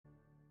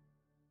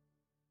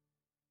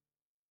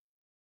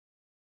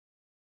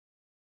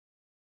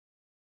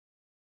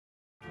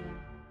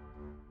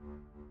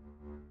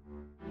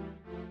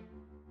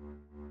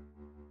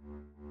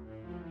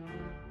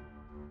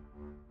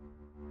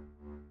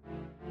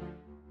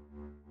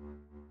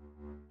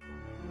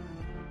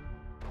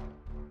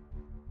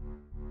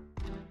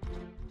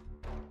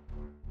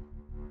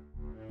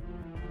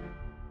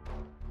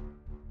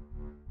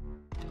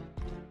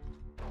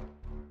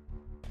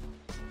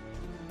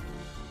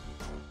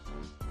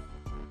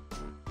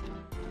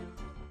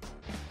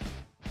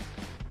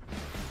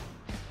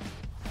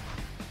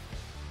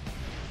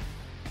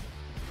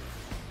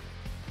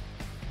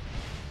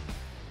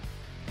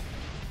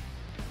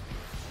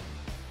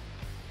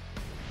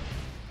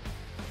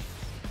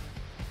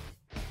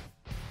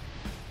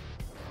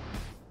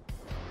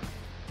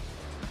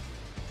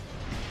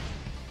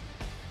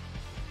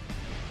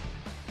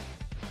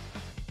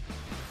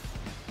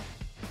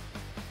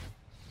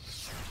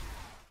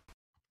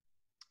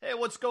Hey,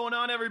 what's going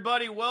on,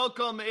 everybody?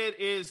 Welcome. It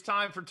is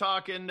time for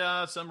talking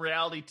some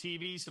reality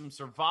TV, some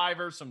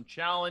Survivor, some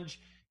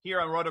challenge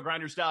here on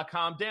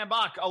RotoGrinders.com. Dan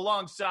Bach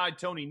alongside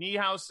Tony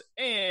Niehaus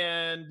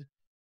and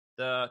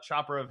the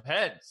chopper of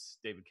heads,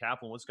 David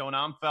Kaplan. What's going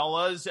on,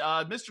 fellas?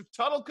 Mr.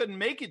 Tuttle couldn't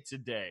make it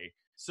today.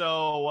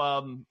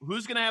 So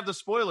who's going to have the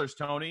spoilers,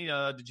 Tony?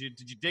 Did you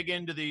dig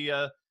into the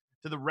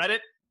to the Reddit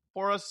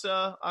for us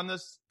on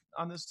this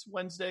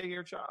Wednesday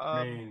here, Tony?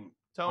 On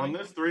Tony?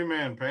 this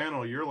three-man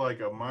panel, you're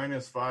like a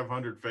minus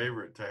 500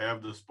 favorite to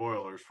have the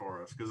spoilers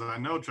for us because I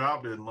know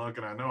Chop didn't look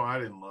and I know I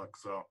didn't look.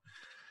 So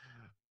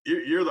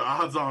you're the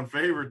odds-on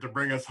favorite to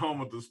bring us home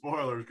with the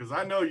spoilers because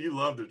I know you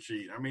love to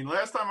cheat. I mean,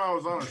 last time I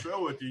was on a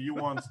show with you,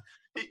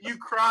 you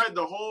cried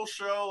the whole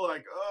show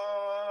like,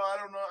 oh,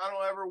 I don't know, I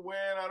don't ever win,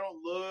 I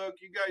don't look,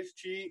 you guys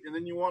cheat, and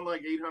then you won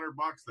like $800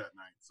 that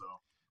night. So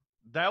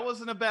that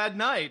wasn't a bad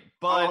night,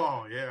 but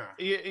oh yeah,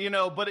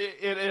 but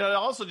it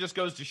also just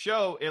goes to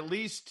show at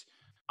least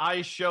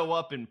I show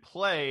up and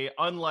play,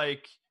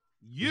 unlike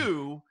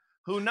you,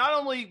 who not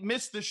only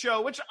missed the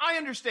show, which I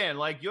understand.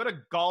 Like, you had a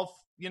golf,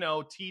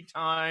 tea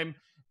time.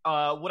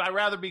 Would I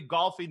rather be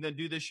golfing than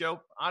do this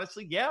show?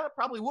 Honestly, yeah, I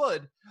probably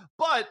would.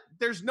 But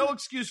there's no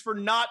excuse for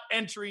not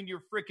entering your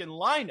freaking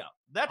lineup.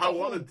 That's a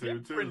whole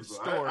different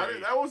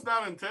story. That was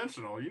not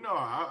intentional.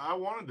 I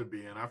wanted to be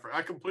in.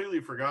 I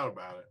completely forgot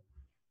about it.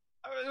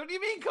 What do you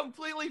mean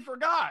completely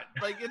forgot?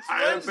 Like, it's I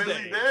had Wednesday. a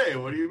busy day.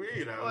 What do you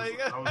mean?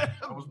 I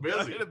was busy.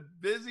 I had a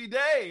busy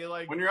day.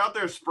 Like, when you're out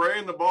there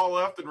spraying the ball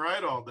left and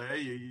right all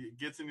day, it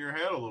gets in your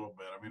head a little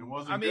bit. I mean, it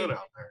wasn't good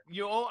out there.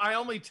 I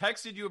only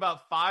texted you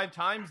about 5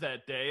 times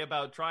that day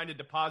about trying to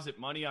deposit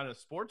money on a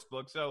sports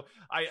book. So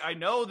I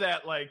know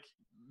that, like,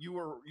 you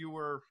were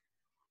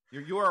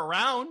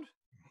around.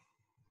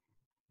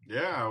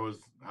 Yeah,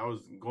 I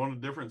was going to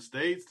different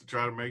states to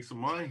try to make some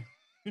money.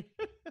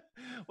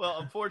 Well,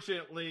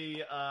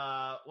 unfortunately,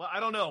 I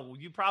don't know.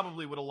 You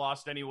probably would have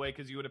lost anyway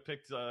because you would have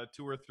picked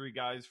 2 or 3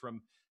 guys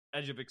from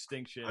Edge of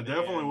Extinction. I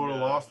definitely would have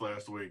lost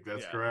last week.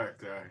 That's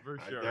correct. For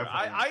sure.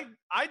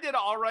 I did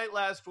all right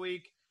last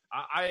week.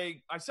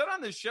 I said on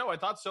this show I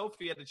thought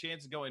Sophie had the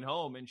chance of going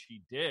home, and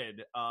she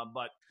did.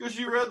 But because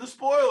you read the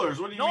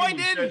spoilers. What do you mean? I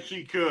didn't. Said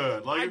she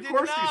could. Like, of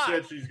course she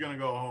said she's going to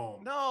go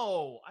home.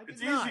 No,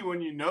 it's easy when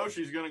you know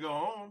she's going to go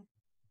home.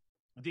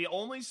 The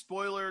only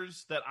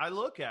spoilers that I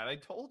look at, I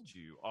told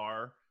you,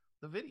 are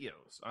the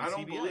videos on CBS. I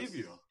don't believe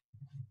you.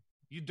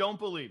 You don't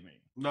believe me?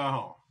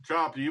 No.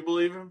 Chop, do you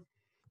believe him?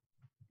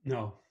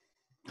 No.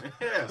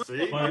 Yeah,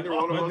 see? Neither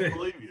one of us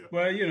believe you.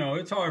 Well,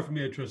 it's hard for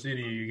me to trust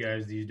any of you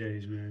guys these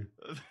days, man.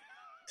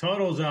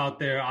 Tuttle's out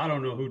there. I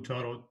don't know who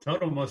Tuttle.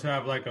 Tuttle must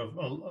have like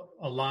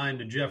a line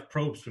to Jeff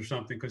Probst or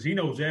something because he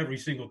knows every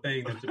single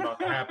thing that's about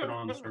to happen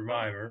on the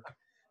Survivor.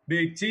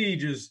 Big T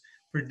just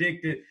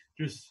predicted,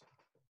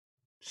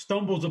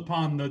 stumbles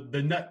upon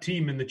the nut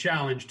team in the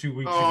challenge 2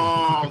 weeks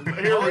ago.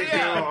 Here we go.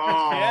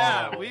 Oh.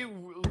 Yeah,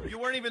 you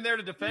weren't even there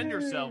to defend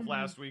yourself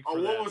last week.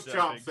 What was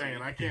Chop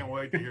saying? I can't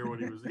wait to hear what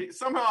he was.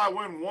 Somehow I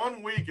win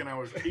 1 week and I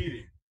was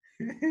cheating.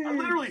 I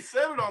literally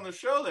said it on the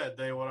show that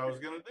day what I was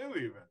going to do.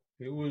 Even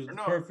it was the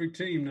perfect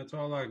team. That's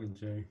all I can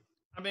say.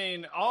 I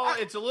mean,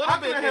 it's a little bit. How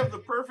can I have the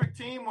perfect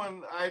team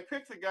when I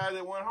picked the guy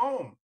that went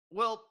home?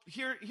 Well,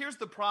 here's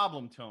the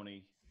problem,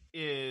 Tony.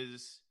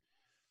 Is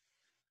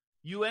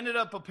you ended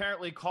up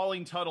apparently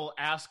calling Tuttle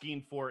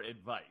asking for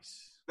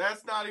advice.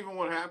 That's not even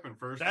what happened.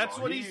 That's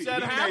what he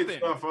said happened. Made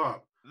stuff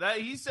up.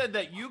 He said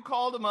that you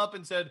called him up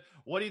and said,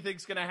 "What do you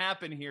think's going to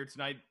happen here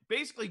tonight?"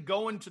 Basically,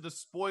 going to the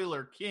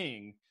spoiler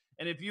king.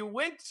 And if you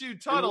went to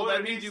Tuttle,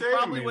 that means you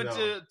probably went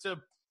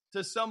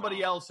to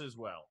somebody else as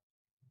well.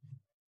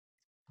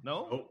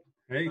 No. Nope.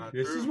 Hey,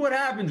 this is what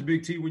happens,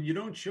 Big T, when you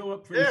don't show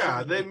up for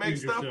they make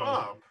stuff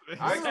up.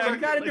 You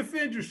got to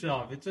defend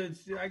yourself. I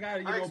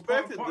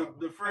expected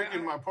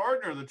my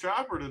partner, the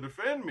chopper, to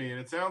defend me, and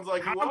it sounds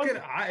like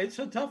it's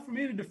so tough for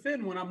me to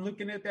defend when I'm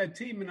looking at that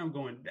team and I'm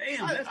going,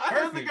 damn, that's perfect. I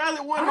had the guy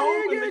that went home.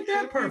 How did you get it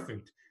that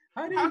perfect?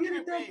 How did you get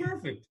it that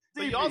perfect?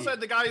 But you also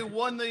had the guy who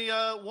won the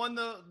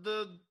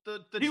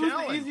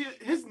challenge.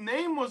 His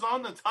name was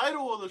on the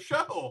title of the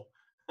show.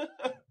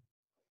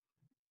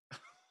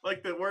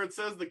 Like where it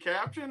says the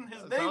caption,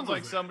 his name sounds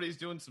like there. Somebody's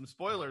doing some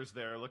spoilers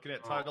there, looking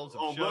at titles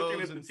of shows.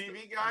 Looking at the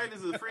TV guide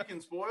is a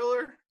freaking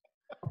spoiler.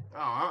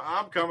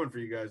 I'm coming for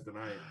you guys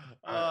tonight.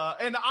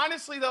 And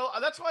honestly, though,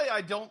 that's why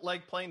I don't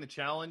like playing the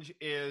challenge.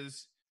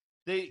 Is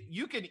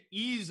you can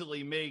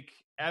easily make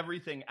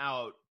everything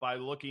out by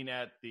looking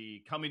at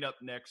the coming up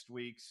next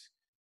week's.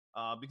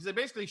 Because they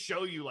basically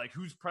show you like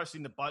who's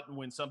pressing the button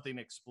when something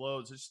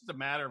explodes. It's just a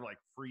matter of like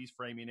freeze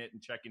framing it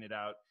and checking it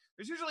out.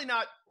 There's usually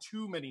not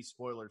too many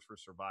spoilers for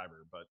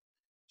Survivor, but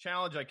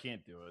challenge, I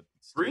can't do it.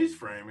 Freeze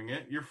framing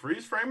it? You're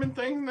freeze framing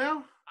things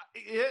now?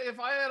 If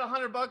I had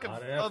 $100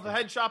 of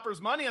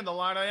HeadChopper's money on the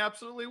line, I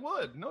absolutely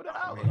would. No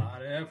doubt. A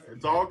lot of effort.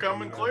 It's all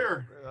coming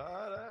clear. A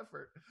lot of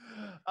effort.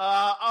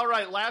 All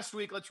right. Last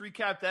week, let's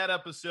recap that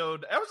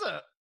episode.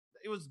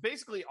 It was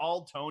basically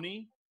all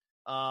Tony.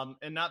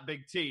 And not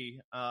Big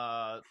T,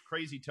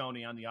 crazy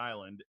Tony on the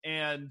island.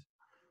 And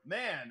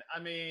man, I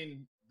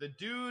mean, the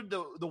dude,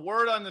 the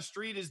word on the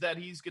street is that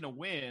he's going to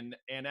win.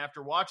 And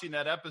after watching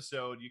that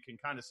episode, you can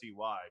kind of see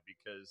why,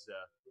 because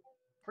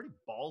pretty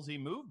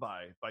ballsy move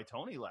by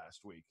Tony last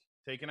week,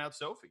 taking out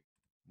Sophie.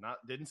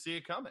 Didn't see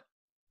it coming.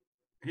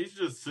 He's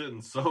just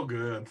sitting so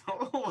good.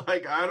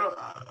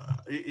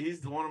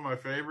 He's one of my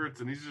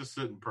favorites, and he's just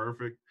sitting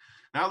perfect.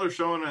 Now they're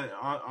showing it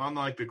on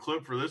like the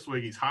clip for this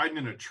week. He's hiding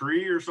in a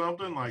tree or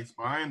something, like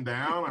spying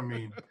down. I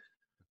mean,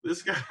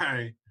 this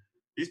guy,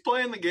 he's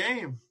playing the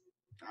game.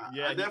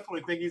 Yeah, I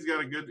definitely think he's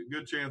got a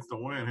good chance to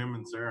win, him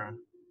and Sarah.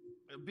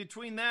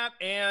 Between that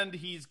and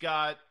he's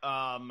got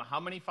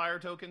how many fire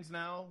tokens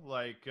now?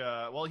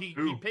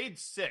 He paid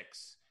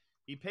 6.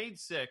 He paid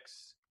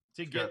 6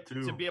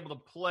 to be able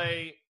to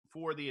play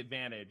for the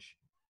advantage.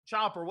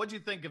 Chopper, what'd you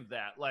think of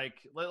that? Like,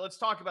 let's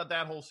talk about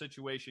that whole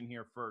situation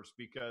here first,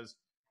 because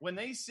when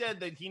they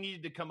said that he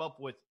needed to come up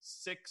with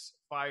 6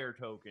 fire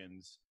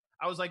tokens,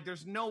 I was like,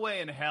 there's no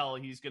way in hell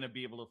he's going to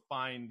be able to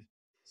find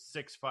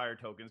 6 fire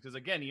tokens. Because,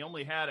 again, he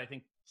only had, I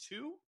think,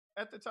 2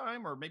 at the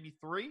time, or maybe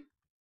 3.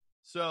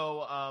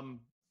 So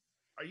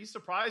are you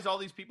surprised all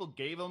these people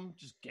gave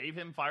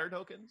him fire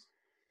tokens?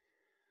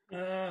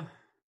 Not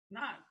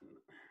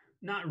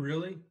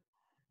really.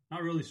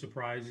 Not really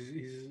surprised.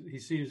 He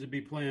seems to be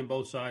playing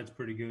both sides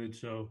pretty good.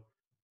 So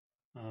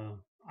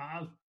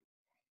I'm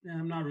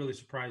not really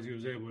surprised he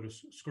was able to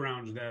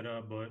scrounge that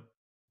up. But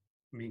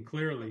I mean,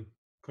 clearly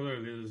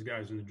this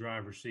guy's in the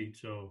driver's seat.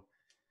 So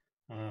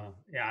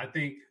I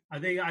think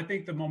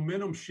the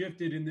momentum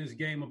shifted in this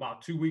game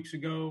about 2 weeks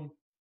ago.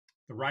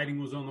 The writing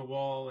was on the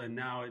wall, and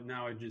now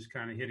it just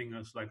kind of hitting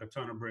us like a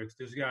ton of bricks.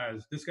 This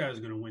guy's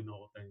going to win the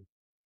whole thing.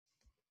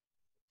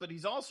 But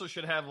he's also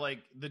should have like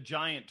the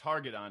giant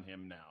target on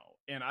him now.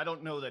 And I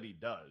don't know that he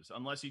does,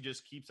 unless he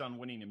just keeps on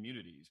winning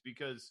immunities.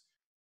 Because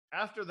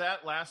after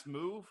that last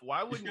move,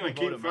 why wouldn't he's going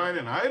to keep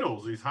finding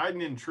idols? He's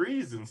hiding in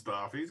trees and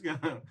stuff.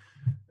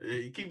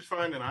 He keeps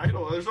finding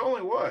idols. There's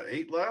only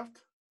 8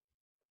 left?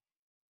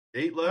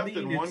 8 left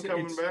and one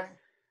coming back?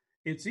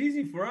 It's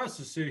easy for us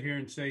to sit here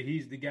and say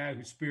he's the guy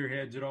who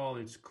spearheads it all.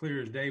 It's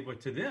clear as day. But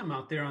to them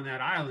out there on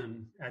that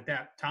island at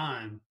that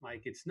time,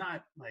 like, it's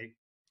not like,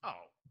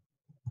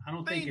 I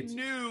don't think they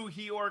knew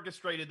he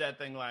orchestrated that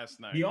thing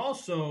last night. He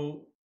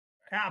also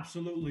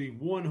absolutely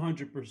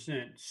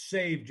 100%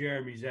 saved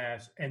Jeremy's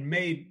ass and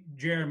made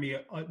Jeremy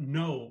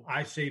know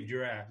I saved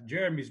your ass.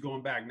 Jeremy's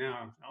going back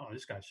now. Oh,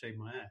 this guy saved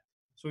my ass.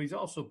 So he's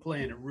also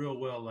playing it real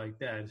well like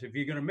that. So if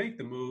you're going to make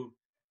the move,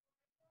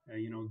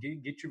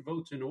 get your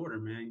votes in order,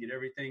 man. Get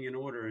everything in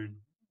order and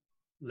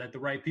let the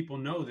right people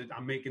know that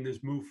I'm making this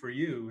move for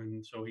you.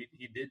 And so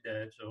he did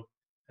that. So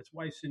that's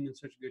why he's in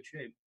such good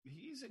shape.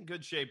 He's in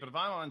good shape, but if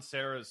I'm on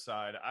Sarah's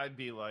side, I'd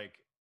be like,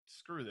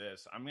 screw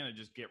this. I'm going to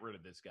just get rid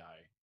of this guy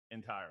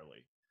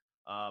entirely.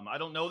 I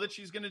don't know that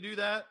she's going to do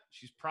that.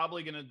 She's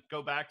probably going to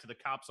go back to the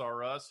cops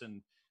are us,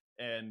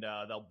 and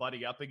they'll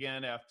buddy up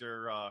again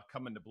after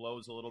coming to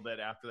blows a little bit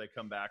after they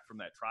come back from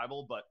that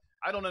tribal. But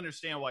I don't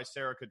understand why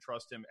Sarah could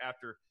trust him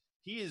after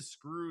he has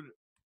screwed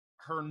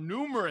her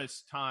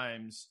numerous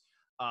times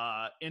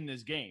in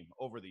this game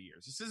over the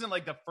years. This isn't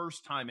like the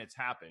first time it's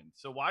happened.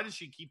 So why does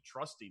she keep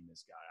trusting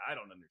this guy? I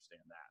don't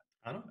understand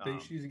that. I don't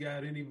think she's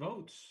got any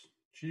votes.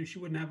 She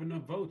wouldn't have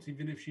enough votes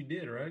even if she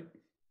did, right?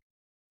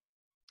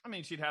 I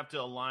mean, she'd have to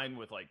align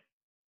with like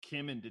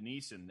Kim and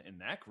Denise in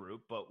that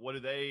group, but what do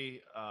they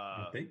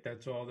I think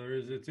that's all there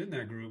is that's in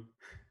that group.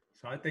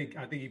 So I think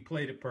he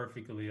played it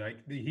perfectly. Like,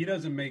 he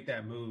doesn't make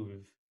that move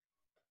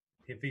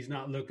if he's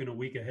not looking a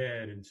week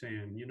ahead and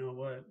saying, you know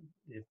what,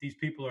 if these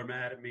people are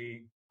mad at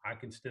me, I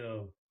can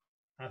still,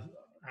 I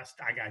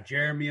got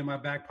Jeremy in my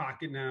back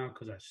pocket now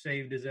because I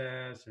saved his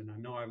ass, and I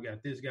know I've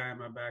got this guy in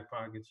my back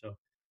pocket. So,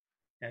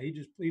 yeah,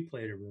 he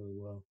played it really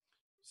well.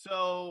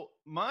 So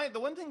the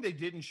one thing they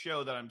didn't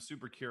show that I'm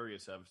super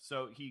curious of,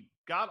 so he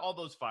got all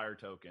those fire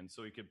tokens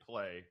so he could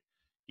play.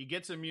 He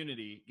gets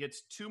immunity,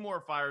 gets 2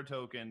 more fire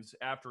tokens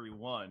after he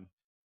won.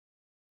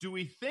 Do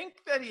we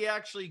think that he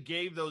actually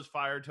gave those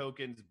fire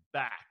tokens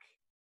back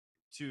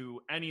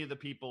to any of the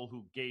people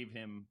who gave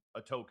him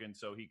a token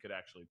so he could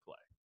actually play?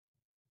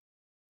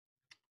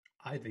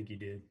 I think he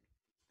did.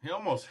 He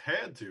almost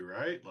had to,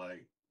 right?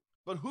 Like,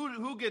 but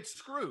who gets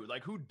screwed?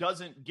 Like, who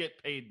doesn't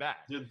get paid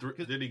back?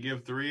 Did he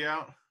give 3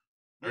 out?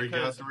 Or he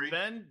got 3?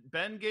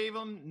 Ben gave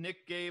him,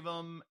 Nick gave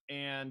him,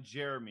 and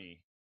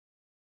Jeremy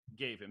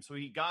gave him. So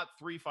he got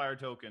 3 fire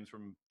tokens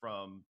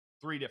from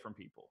 3 different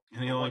people.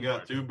 And he only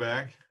got 2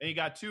 back? And he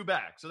got 2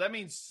 back. So that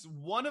means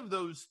one of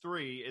those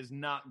 3 is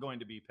not going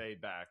to be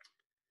paid back.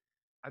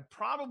 I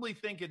probably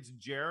think it's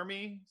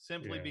Jeremy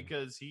simply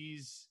because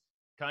he's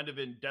kind of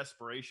in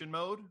desperation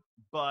mode.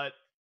 But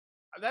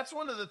that's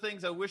one of the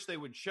things I wish they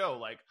would show.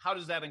 Like, how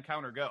does that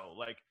encounter go?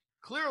 Like,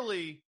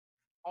 clearly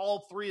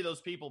all 3 of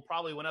those people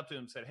probably went up to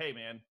him and said, hey,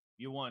 man,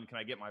 you won. Can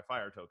I get my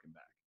fire token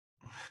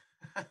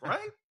back?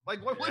 Right?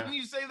 Like, wouldn't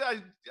you say that?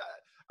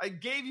 I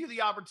gave you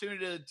the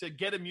opportunity to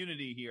get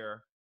immunity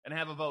here and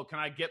have a vote. Can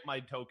I get my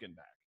token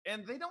back?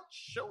 And they don't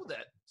show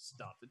that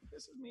stuff. It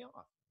pisses me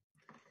off.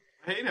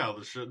 Hey, now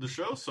the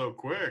show's so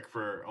quick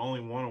for only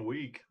 1 a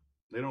week.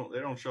 they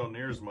don't show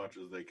near as much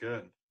as they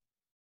could.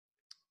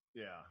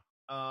 Yeah.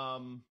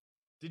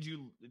 Did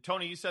you,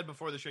 Tony? You said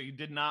before the show you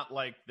did not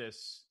like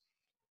this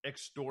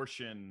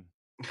extortion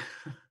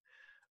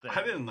thing.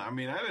 I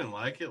didn't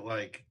like it.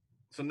 Like,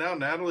 so now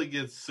Natalie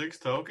gets 6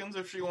 tokens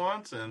if she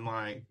wants, and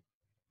like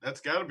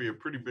that's got to be a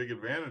pretty big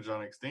advantage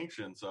on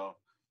Extinction. So,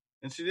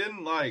 and she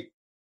didn't like.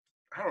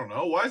 I don't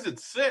know. Why is it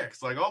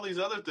 6? Like all these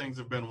other things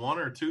have been 1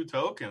 or 2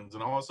 tokens,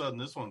 and all of a sudden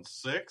this one's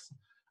 6.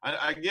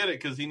 I get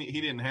it because he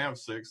didn't have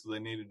 6, so they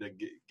needed to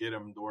get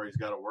him to where he's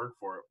got to work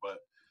for it. But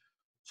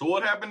so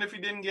what happened if he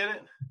didn't get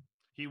it?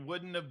 He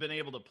wouldn't have been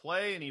able to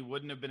play, and he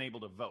wouldn't have been able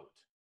to vote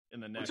in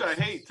the next. Which I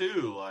hate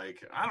too.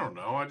 Like I don't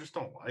know. I just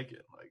don't like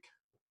it. Like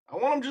I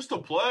want him just to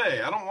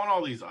play. I don't want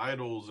all these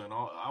idols and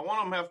all. I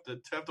want him have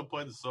to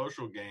play the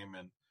social game,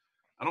 and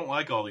I don't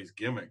like all these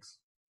gimmicks.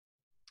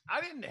 I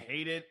didn't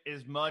hate it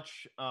as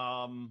much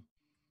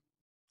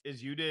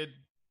as you did.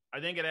 I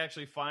think it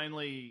actually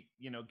finally,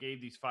 gave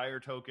these fire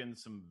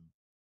tokens some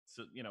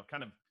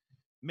kind of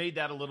made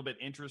that a little bit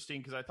interesting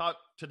because I thought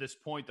to this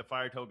point the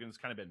fire tokens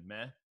kind of been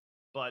meh,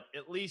 but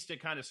at least it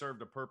kind of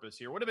served a purpose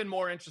here. Would have been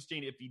more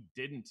interesting if he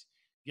didn't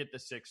get the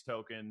 6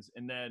 tokens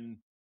and then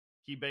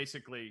he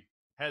basically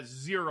has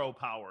 0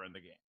 power in the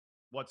game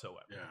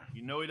whatsoever. Yeah.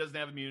 He doesn't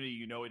have immunity.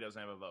 He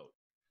doesn't have a vote.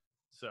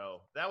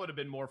 So that would have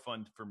been more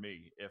fun for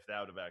me if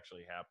that would have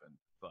actually happened,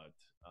 but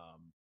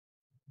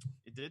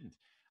it didn't.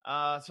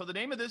 So the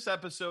name of this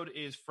episode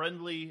is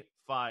Friendly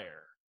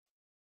Fire.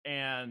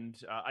 And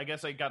I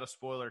guess I got a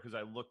spoiler because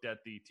I looked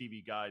at the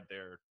TV guide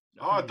there.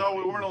 Oh, I thought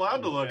we weren't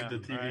allowed to look at the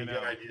TV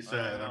guide, you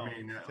said. I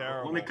mean,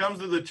 when it comes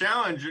to the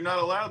challenge, you're not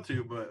allowed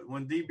to, but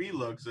when DB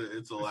looks,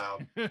 it's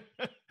allowed.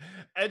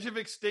 Edge of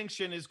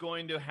Extinction is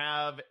going to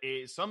have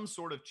some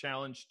sort of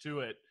challenge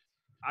to it.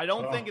 I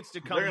don't think it's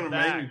to come back. They're going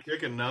to make you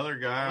kick another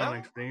guy on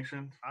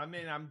Extinction? I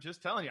mean, I'm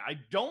just telling you. I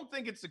don't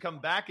think it's to come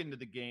back into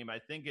the game. I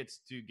think it's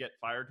to get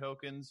fire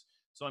tokens.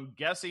 So I'm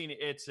guessing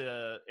it's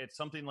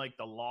something like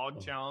the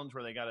log challenge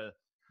where they got to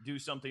do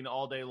something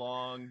all day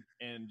long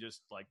and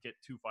just like get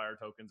 2 fire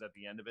tokens at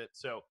the end of it.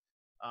 So,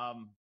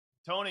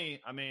 Tony,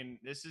 I mean,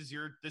 this is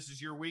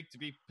your week to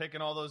be picking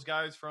all those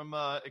guys from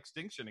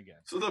Extinction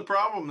again. So the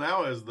problem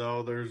now is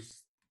though,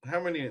 there's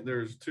how many?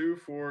 There's 2,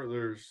 4.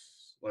 There's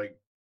like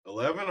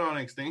 11 on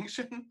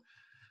Extinction.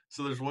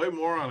 So there's way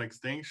more on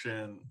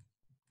Extinction.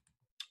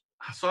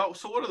 So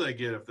what do they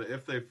get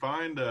if they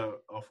find or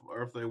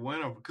if they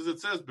win because it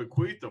says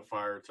bequeath a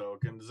fire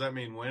token? Does that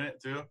mean win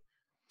it too?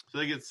 So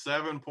they get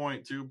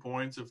 7.2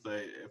 points if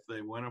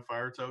they win a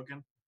fire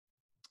token.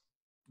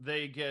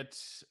 They get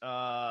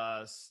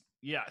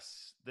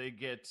yes, they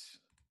get.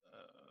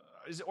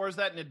 Is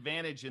that an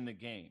advantage in the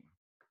game?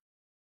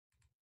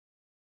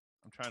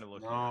 I'm trying to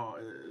look. No,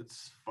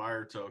 it's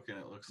fire token.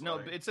 It looks no.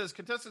 Like. It says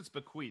contestants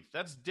bequeath.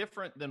 That's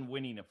different than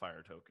winning a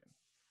fire token.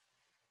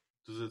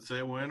 Does it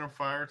say win a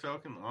fire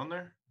token on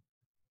there?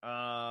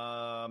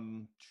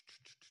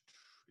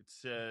 It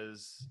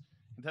says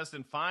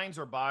contestant finds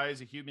or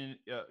buys an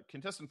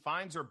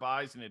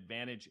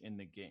advantage in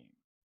the game.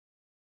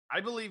 I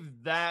believe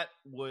that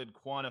would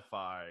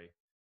quantify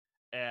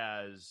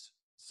as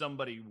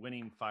somebody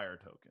winning fire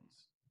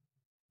tokens.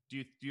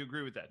 Do you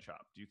agree with that,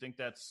 Chop? Do you think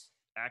that's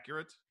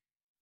accurate?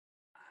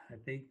 I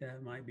think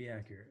that might be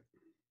accurate.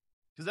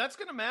 Because that's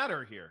going to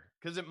matter here.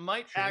 Because it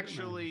might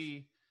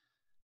actually,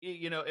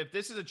 if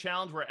this is a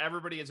challenge where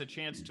everybody has a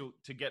chance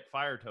to get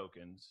fire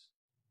tokens,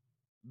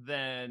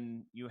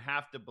 then you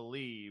have to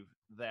believe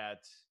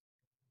that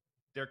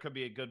there could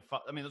be a good.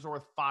 Those are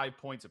worth 5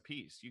 points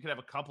apiece. You could have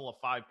a couple of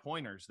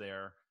 5-pointers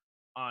there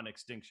on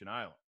Extinction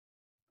Island.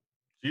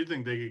 Do you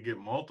think they could get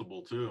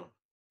multiple too?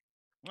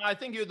 I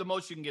think the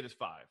most you can get is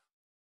 5.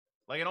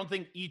 Like, I don't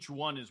think each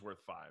one is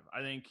worth 5.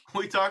 I think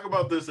we talk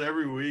about this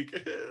every week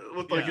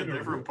with like a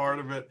different part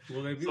of it.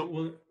 Will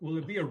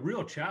it be a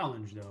real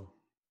challenge though?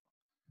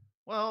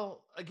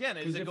 Well, again,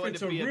 is it going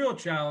to be a real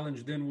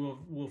challenge? Then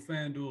will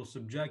FanDuel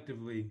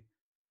subjectively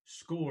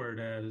score it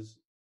as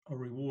a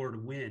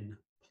reward win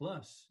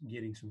plus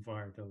getting some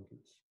fire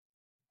tokens?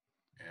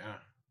 Yeah,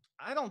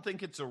 I don't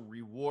think it's a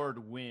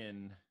reward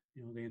win.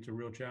 You don't think it's a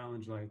real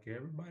challenge? Like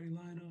everybody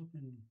line up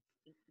and.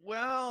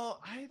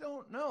 Well, I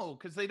don't know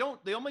because they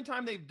don't. The only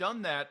time they've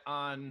done that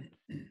on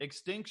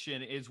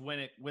Extinction is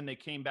when they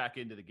came back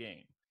into the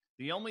game.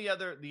 The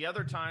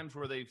other times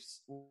where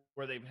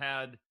they've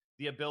had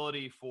the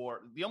ability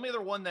for the only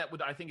other one that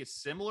I think is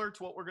similar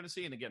to what we're going to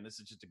see, and again, this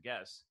is just a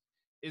guess,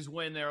 is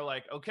when they're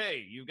like,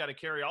 okay, you've got to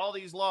carry all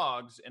these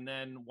logs, and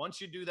then once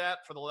you do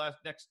that for the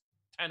next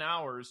 10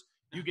 hours,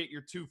 you get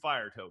your 2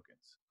 fire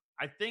tokens.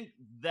 I think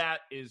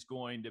that is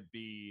going to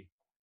be.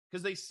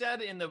 Because they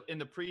said in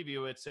the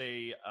preview, it's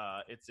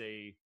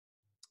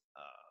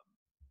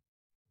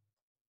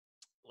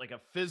like a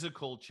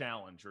physical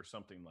challenge or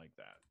something like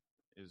that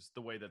is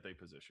the way that they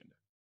positioned it.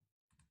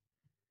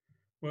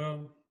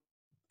 Well,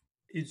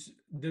 it's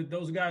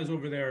those guys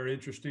over there are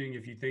interesting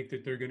if you think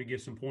that they're going to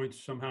get some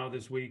points somehow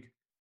this week,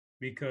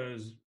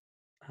 because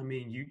I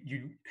mean,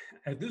 you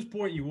at this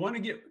point you want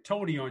to get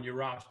Tony on your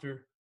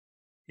roster,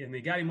 and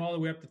they got him all the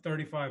way up to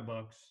 $35.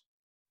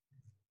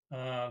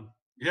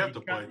 You have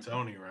to play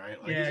Tony,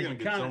 right? Like yeah, he's going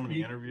to get so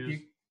many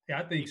interviews.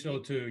 I think so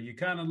too. You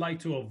kind of like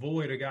to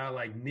avoid a guy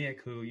like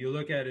Nick, who you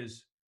look at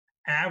his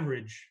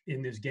average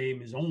in this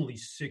game is only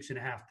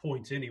 6.5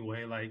 points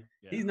anyway. Like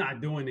he's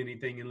not doing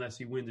anything unless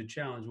he wins a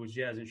challenge, which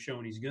he hasn't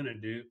shown he's going to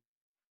do.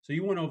 So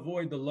you want to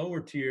avoid the lower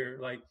tier,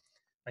 like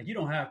you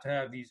don't have to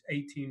have these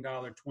 $18,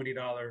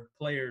 $20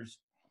 players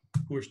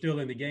who are still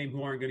in the game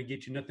who aren't going to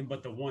get you nothing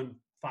but the 1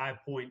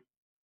 5-point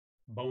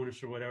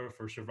bonus or whatever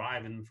for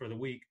surviving for the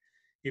week.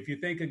 If you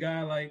think a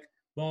guy like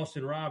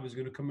Boston Rob is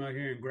going to come out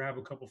here and grab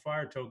a couple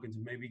fire tokens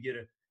and maybe get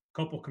a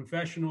couple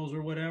confessionals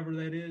or whatever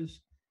that is,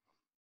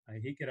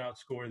 he could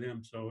outscore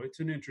them. So it's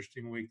an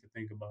interesting week to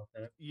think about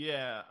that.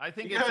 Yeah, I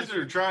think you guys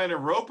are trying to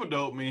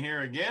rope-a-dope me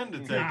here again to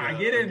take I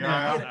get it.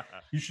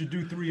 You should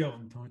do 3 of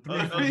them.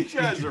 You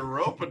guys are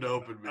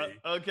rope-a-doping me.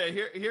 Okay,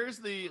 here's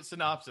the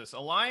synopsis.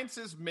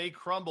 Alliances may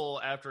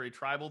crumble after a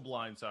tribal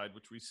blindside,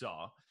 which we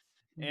saw,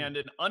 and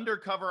an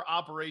undercover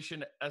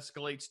operation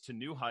escalates to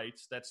new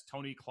heights. That's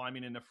Tony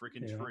climbing in a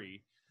freaking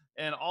tree.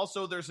 And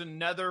also there's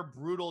another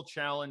brutal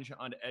challenge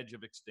on Edge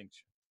of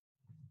Extinction.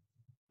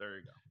 There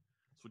you go.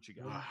 What you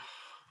got.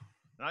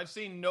 And I've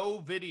seen no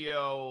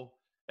video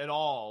at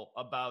all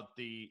about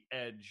the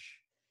Edge,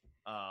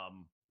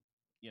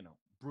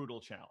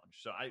 brutal challenge.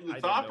 So the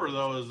topper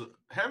though is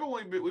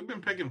we've been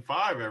picking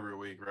 5 every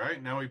week,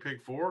 right? Now we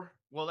pick 4.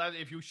 Well, that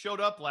if you showed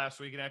up last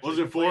week and actually was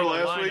it 4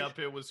 last lineup, week?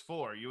 It was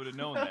 4. You would have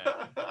known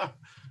that.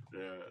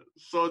 Yeah.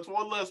 So it's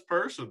one less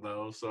person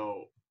though.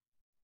 So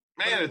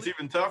man, it's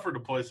even tougher to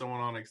play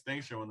someone on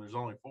Extinction when there's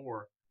only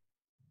 4.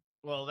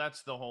 Well,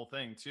 that's the whole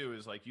thing too.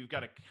 Is like you've got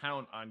to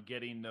count on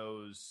getting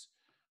those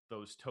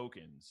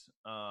tokens,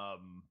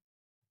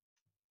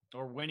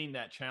 or winning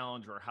that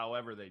challenge, or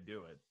however they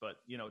do it. But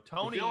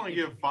Tony, if you only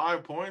give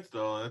 5 points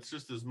though, that's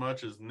just as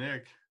much as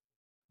Nick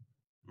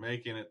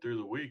making it through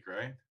the week,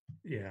 right?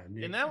 Yeah,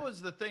 Nick, and that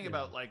was the thing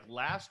about like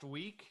last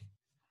week.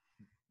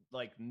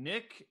 Like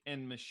Nick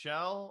and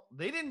Michelle,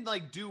 they didn't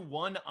like do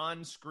one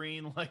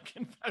on-screen like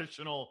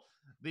confessional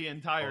the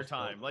entire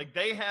time. Like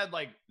they had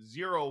like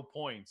 0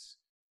 points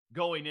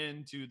going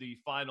into the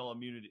final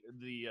immunity,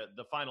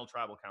 the final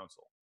tribal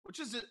council, which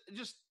is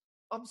just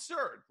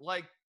absurd.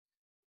 Like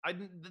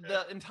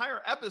the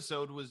entire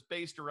episode was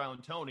based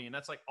around Tony, and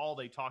that's like all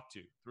they talked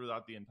to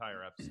throughout the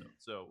entire episode.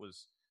 So it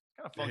was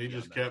kind of funky. He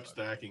just kept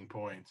stacking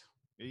points.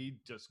 He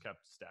just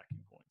kept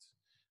stacking points.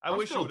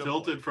 I'm still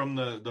tilted from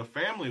the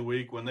family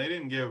week when they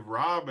didn't give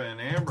Rob and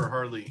Amber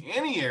hardly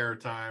any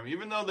airtime,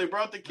 even though they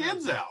brought the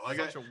kids out. Like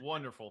such a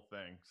wonderful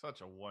thing.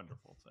 Such a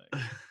wonderful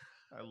thing.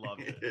 I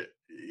loved it.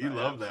 You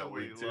loved that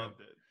week too.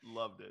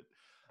 Loved it.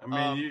 I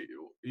mean,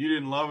 you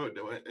didn't love it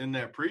in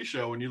that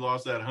pre-show when you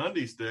lost that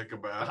Hundy stick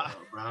about it.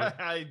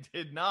 I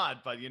did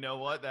not, but you know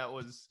what? That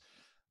was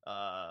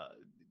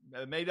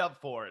made up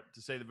for it,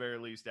 to say the very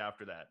least.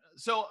 After that,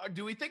 so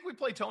do we think we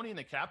play Tony and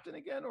the captain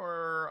again,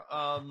 or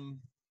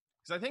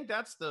because I think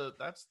that's the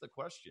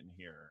question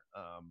here,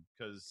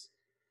 because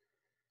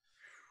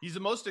he's the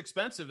most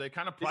expensive. They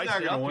kind of priced it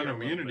up. He's not going to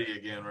win immunity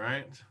again,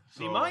 right?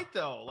 So, he might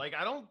though. Like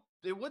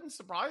it wouldn't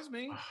surprise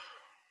me.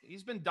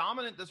 He's been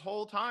dominant this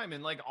whole time,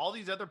 and like all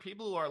these other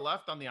people who are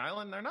left on the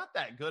island, they're not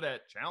that good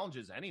at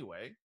challenges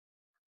anyway.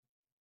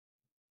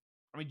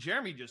 I mean,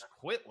 Jeremy just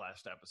quit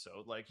last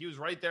episode. Like he was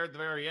right there at the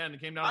very end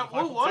and came down.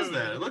 What was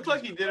that? It looked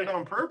like he did it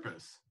on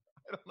purpose.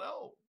 I don't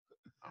know.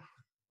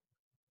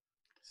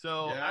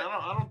 So yeah,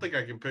 I don't think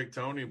I can pick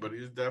Tony, but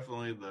he's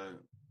definitely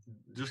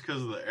just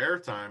because of the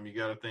airtime, you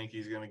got to think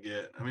he's going to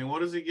get. I mean,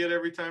 what does he get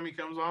every time he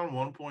comes on?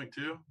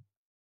 1.2.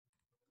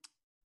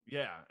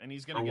 Yeah, and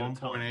he's going to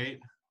get 1.8.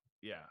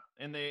 Yeah,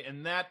 and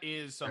that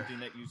is something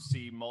that you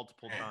see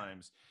multiple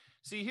times.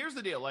 See, here's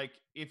the deal: like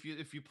if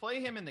you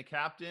play him in the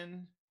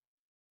captain,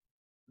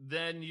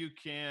 then you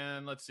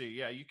can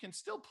you can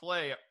still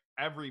play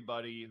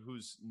everybody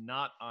who's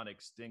not on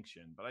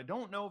Extinction, but I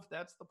don't know if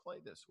that's the play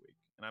this week.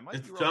 And I might.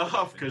 It's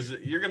tough because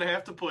you're going to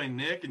have to play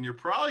Nick, and you're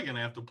probably going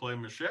to have to play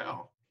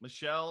Michelle.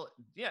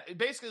 Yeah,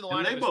 basically the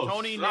lineup is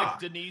Tony,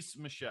 suck. Nick, Denise,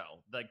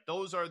 Michelle. Like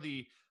those are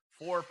the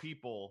 4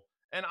 people.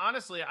 And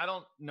honestly, I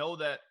don't know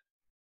that.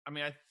 I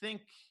mean, I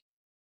think.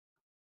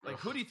 Like,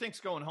 who do you think's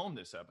going home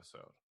this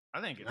episode?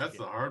 I think that's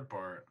the hard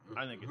part.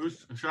 I think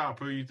who's Chop?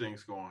 Who you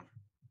think's going?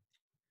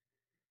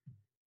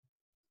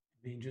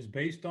 I mean, just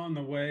based on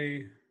the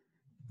way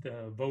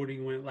the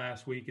voting went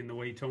last week and the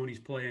way Tony's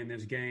playing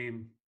this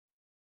game.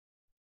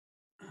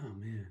 Oh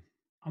man,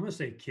 I'm gonna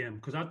say Kim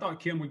because I thought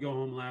Kim would go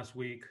home last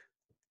week,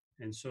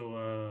 and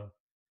so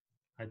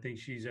I think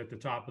she's at the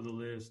top of the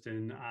list.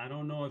 And I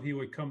don't know if he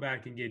would come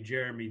back and get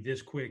Jeremy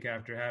this quick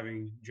after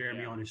having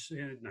Jeremy on his.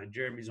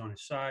 Jeremy's on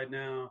his side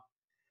now.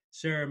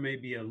 Sarah may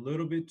be a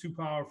little bit too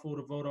powerful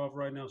to vote off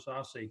right now, so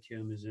I'll say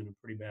Kim is in a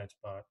pretty bad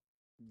spot.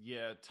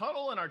 Yeah,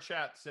 Tuttle in our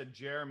chat said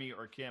Jeremy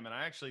or Kim, and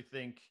I actually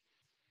think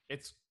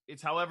it's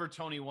however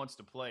Tony wants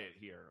to play it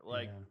here.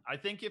 Like, I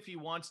think if he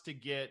wants to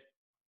get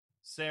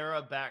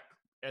Sarah back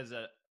as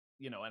an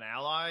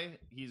ally,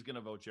 he's going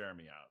to vote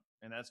Jeremy out.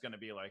 And that's going to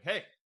be like,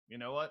 hey, you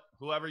know what?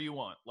 Whoever you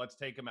want, let's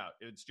take him out.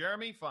 If it's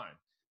Jeremy, fine.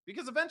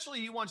 because eventually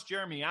he wants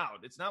Jeremy out.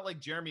 It's not like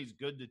Jeremy's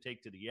good to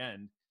take to the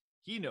end.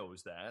 He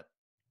knows that.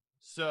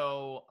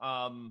 So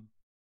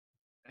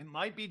it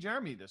might be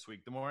Jeremy this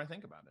week, the more I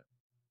think about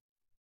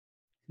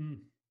it.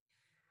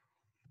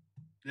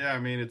 Yeah, I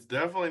mean, it's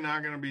definitely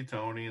not going to be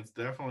Tony. It's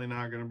definitely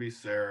not going to be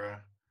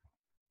Sarah.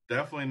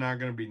 Definitely not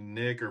going to be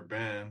Nick or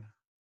Ben.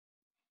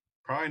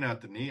 Probably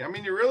not Denise. I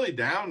mean, you're really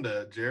down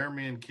to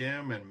Jeremy and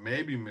Kim and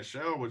maybe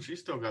Michelle, but she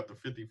still got the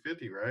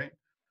 50-50, right?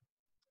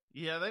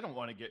 Yeah, they don't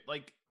want to get,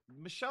 like,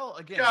 Michelle,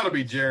 again. It's got to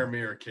be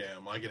Jeremy or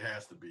Kim. Like, it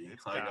has to be.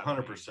 It's like,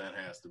 100%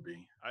 has to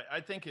be.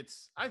 I think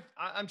it's –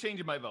 I'm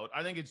changing my vote.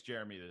 I think it's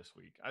Jeremy this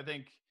week. I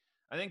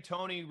think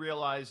Tony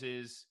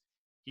realizes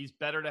he's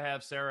better to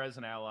have Sarah as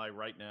an ally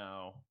right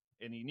now,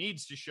 and he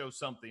needs to show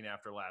something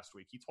after last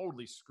week. He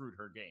totally screwed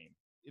her game,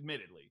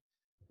 admittedly,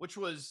 which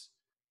was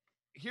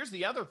 – here's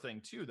the other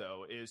thing, too,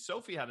 though, is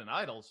Sophie had an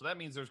idol, so that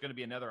means there's going to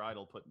be another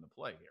idol put into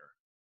play here.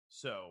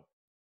 So –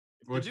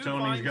 which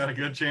Tony's got a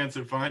good chance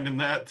at finding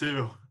that,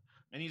 too.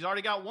 And he's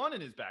already got one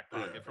in his back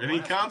pocket. Yeah. And he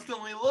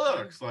constantly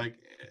looks like,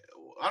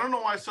 I don't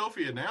know why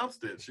Sophie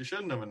announced it. She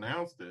shouldn't have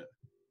announced it.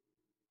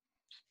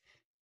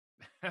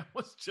 That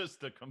was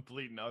just a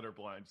complete and utter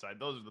blindside.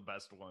 Those are the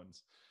best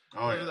ones.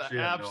 Oh, those yeah. are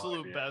the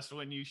absolute best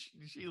when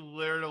she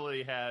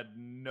literally had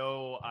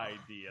no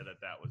idea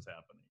that was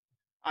happening.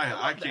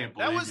 I can't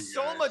believe that was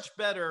so much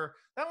better.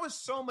 That was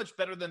so much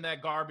better than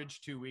that garbage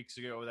 2 weeks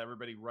ago with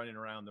everybody running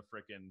around the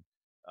freaking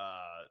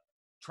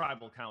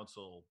tribal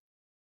council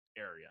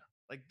area.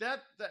 Like that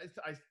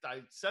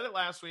I said it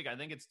last week. I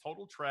think it's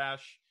total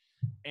trash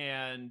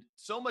and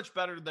so much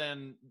better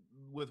than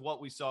with what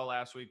we saw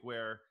last week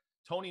where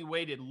Tony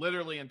waited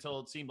literally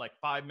until it seemed like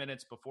 5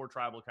 minutes before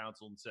tribal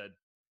council and said,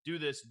 do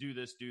this, do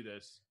this, do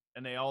this.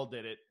 And they all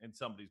did it and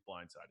somebody's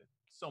blindsided.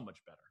 So much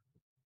better.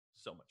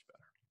 So much better.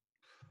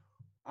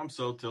 I'm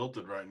so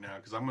tilted right now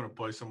because I'm going to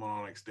play someone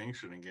on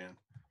Extinction again.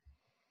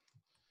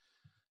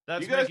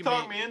 You guys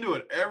talk me into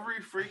it every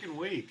freaking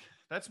week.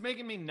 That's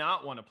making me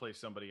not want to play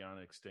somebody on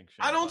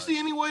Extinction. I don't see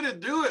any way to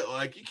do it.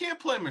 Like, you can't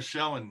play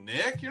Michelle and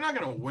Nick. You're not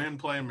going to win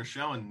playing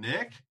Michelle and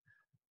Nick.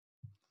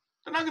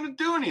 They're not going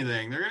to do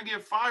anything. They're going to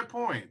get 5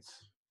 points.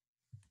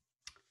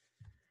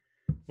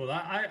 Well,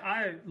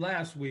 I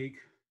last week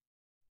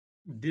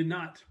did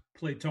not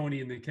play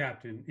Tony in the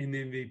captain in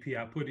the MVP.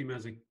 I put him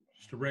as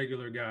just a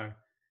regular guy.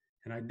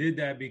 And I did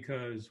that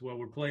because, well,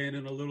 we're playing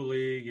in a little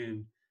league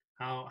and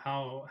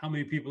how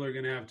many people are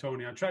going to have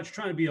Tony. I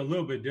trying to be a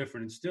little bit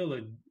different. It's still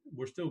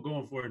we're still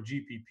going for a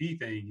GPP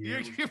thing.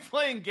 You're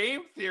playing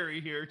game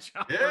theory here,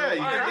 John.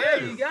 Yeah,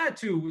 you got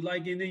to.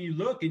 Like, and then you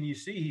look and you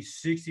see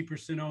he's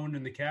 60% owned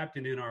in the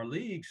captain in our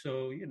league.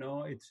 So,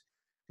 it's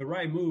the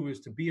right move is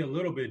to be a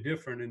little bit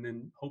different and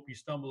then hope you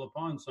stumble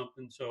upon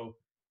something. So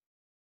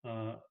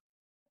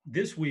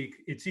this week,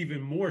 it's even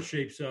more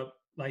shapes up.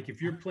 Like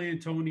if you're playing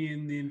Tony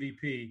in the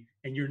MVP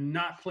and you're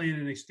not playing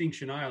an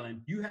Extinction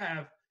Island, you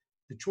have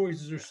the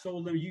choices are so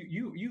limited.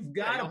 You've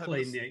got to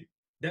play Nick.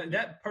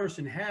 That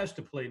person has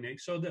to play Nick.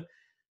 So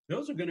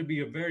those are going to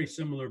be a very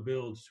similar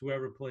builds.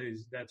 Whoever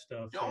plays that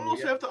stuff. You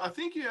almost have to. I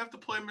think you have to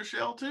play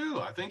Michelle too.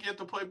 I think you have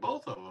to play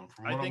both of them.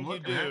 I think you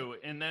do,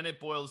 and then it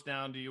boils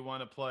down: do you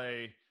want to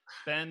play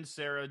Ben,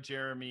 Sarah,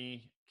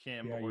 Jeremy,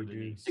 Kim, or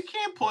Denise? You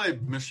can't play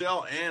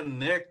Michelle and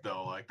Nick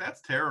though. Like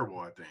that's terrible.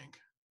 I think.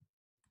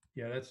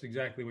 Yeah, that's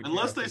exactly what.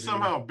 Unless they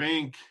somehow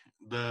bank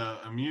the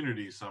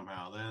immunity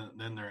somehow,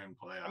 then they're in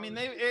play. I mean,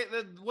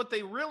 what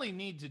they really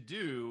need to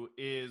do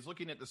is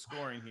looking at the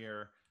scoring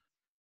here.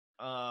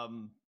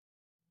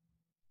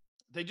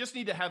 They just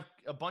need to have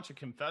a bunch of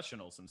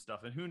confessionals and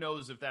stuff, and who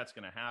knows if that's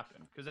going to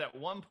happen? Because at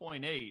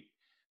 1.8,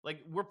 like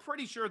we're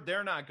pretty sure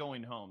they're not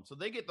going home, so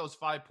they get those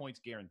 5 points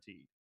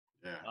guaranteed.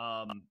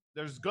 Yeah.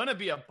 There's going to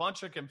be a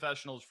bunch of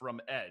confessionals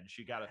from Edge.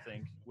 You got to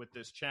think with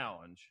this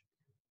challenge.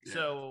 Yeah.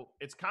 So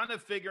it's kind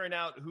of figuring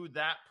out who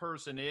that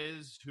person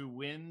is who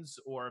wins,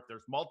 or if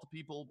there's multiple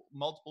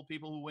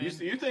people who win.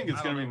 You think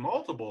it's going to be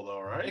multiple though,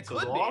 right? It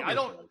could be.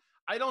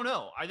 I don't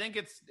know. I think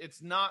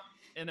it's not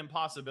an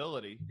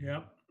impossibility.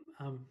 Yep.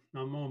 I'm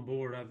on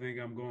board. I think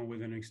I'm going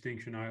with an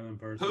Extinction Island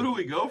person. Who do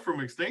we go from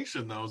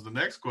Extinction though is the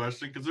next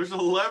question because there's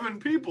 11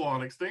 people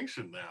on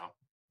Extinction now.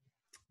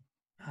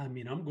 I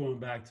mean, I'm going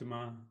back to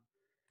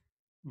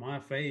my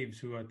faves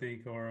who I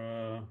think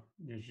are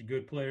there's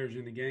good players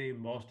in the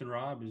game. Boston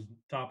Rob is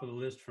top of the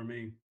list for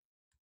me.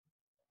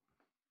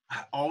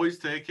 I always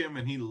take him,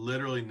 and he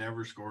literally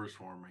never scores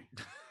for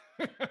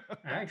me.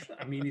 Actually,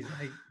 I mean, he's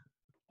like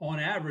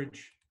on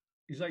average,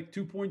 he's like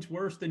 2 points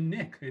worse than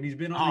Nick, and he's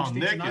been on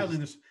Extinction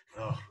Island.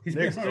 He's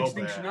been on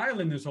Extinction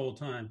Island this whole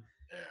time.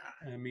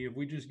 Yeah, I mean, if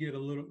we just get a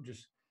little,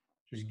 just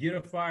get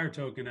a fire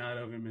token out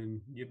of him,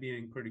 and you'll be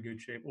in pretty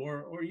good shape.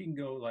 Or you can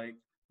go like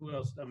who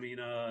else? I mean,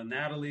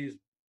 Natalie's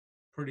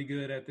pretty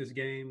good at this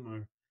game.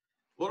 Or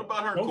what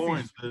about her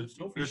coins?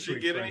 Does she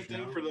get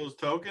anything for those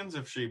tokens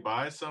if she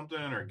buys something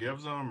or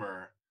gives them?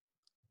 Or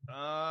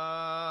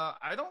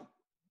I don't.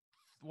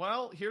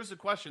 Well, here's the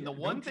question: the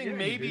one thing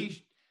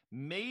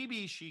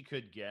maybe she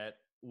could get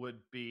would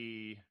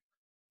be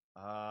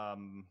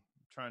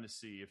trying to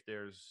see if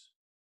there's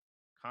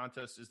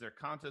Contest, is there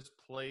contest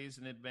plays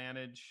an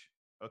advantage?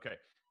 Okay.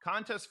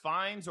 Contest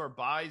finds or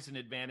buys an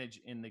advantage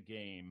in the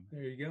game.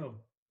 There you go.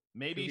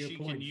 Maybe she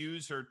can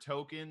use her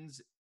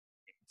tokens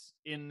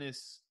in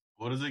this.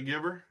 What does it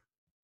give her?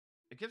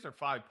 It gives her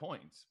 5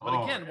 points.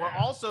 But again, we're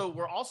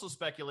also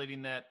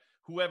speculating that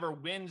whoever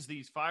wins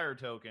these fire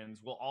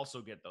tokens will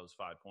also get those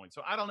 5 points.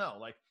 So I don't know.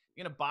 Like,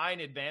 you're gonna buy an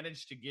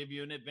advantage to give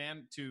you an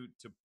advantage to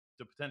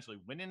potentially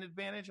win an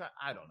advantage.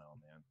 I don't know,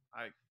 man.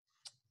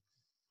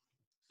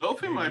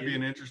 Sophie might be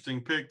an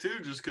interesting pick too,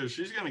 just because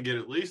she's going to get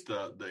at least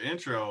the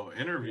intro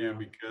interview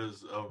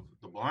because of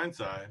the blind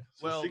side,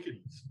 so she could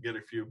get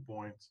a few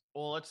points.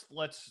 Well,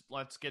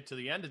 let's get to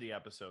the end of the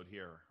episode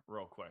here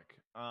real quick.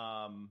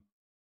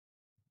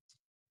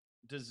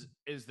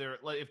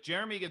 If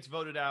Jeremy gets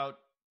voted out,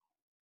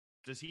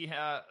 does he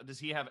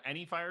have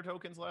any fire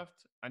tokens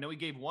left? I know he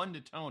gave one to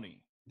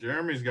Tony.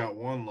 Jeremy's got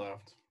one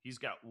left. He's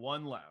got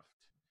one left.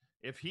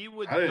 If he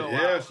would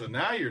so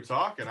now you're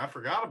talking. I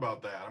forgot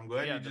about that. I'm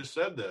glad you just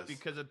said this.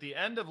 Because at the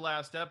end of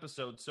last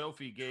episode,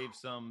 Sophie gave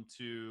some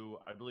to,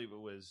 I believe it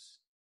was,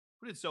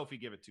 who did Sophie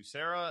give it to?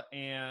 Sarah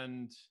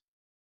and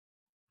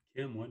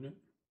Kim, wasn't it?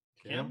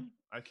 Kim?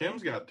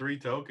 Kim's got 3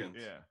 tokens.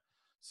 Yeah.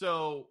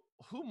 So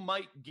who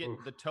might get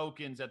the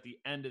tokens at the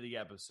end of the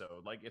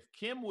episode? Like, if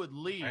Kim would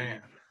leave,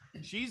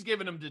 she's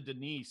giving them to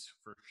Denise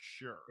for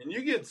sure. And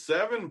you get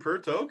 7 per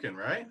token,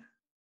 right?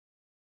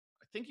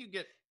 I think you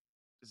get,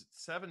 is it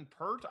 7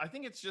 per? I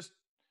think it's just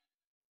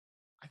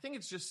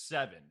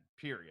 7,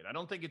 period. I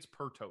don't think it's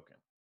per token.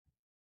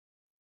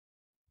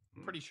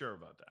 Pretty sure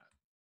about that.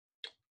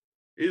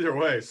 Either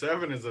way,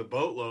 7 is a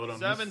boatload.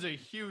 7's a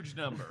huge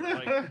number.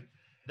 Like,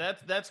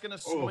 that's going to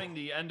swing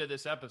the end of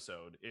this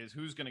episode. Is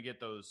who's going to get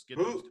those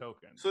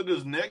tokens? So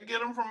does Nick get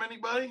them from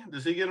anybody?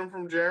 Does he get them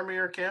from Jeremy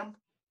or Kim?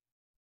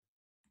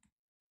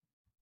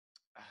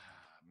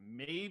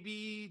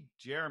 Maybe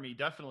Jeremy.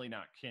 Definitely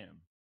not Kim.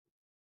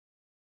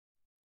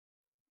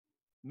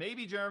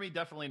 Maybe Jeremy.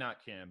 Definitely not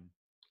Kim.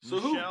 So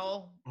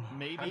Michelle,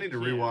 maybe. I need to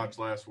rewatch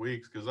last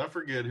week's because I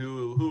forget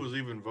who was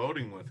even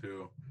voting with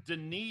who.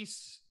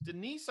 Denise,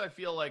 I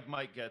feel like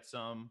might get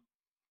some.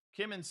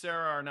 Kim and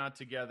Sarah are not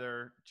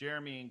together.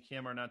 Jeremy and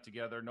Kim are not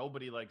together.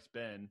 Nobody likes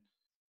Ben.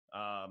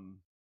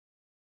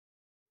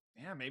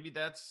 Maybe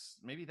that's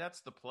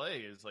the play.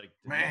 Is like,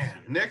 man,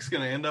 Nick's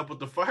gonna end up with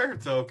the fire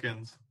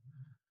tokens.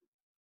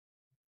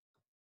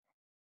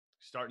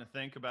 Starting to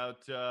think about.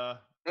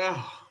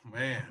 Oh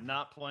man,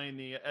 not playing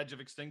the Edge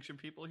of Extinction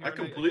people here. I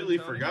completely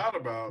forgot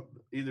about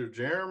either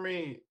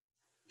Jeremy.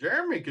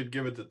 Jeremy could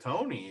give it to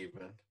Tony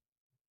even.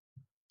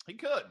 He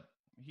could,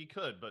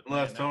 but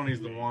unless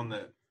Tony's the one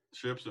that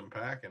ships him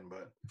packing.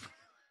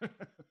 But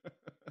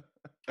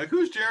like,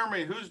 who's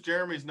Jeremy? Who's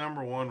Jeremy's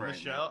number one right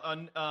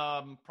now?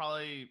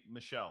 Probably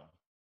Michelle,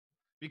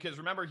 because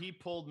remember he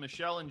pulled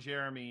Michelle and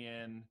Jeremy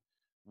in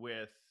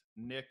with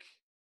Nick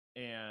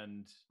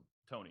and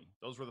Tony.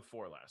 Those were the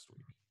 4 last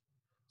week.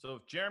 So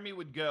if Jeremy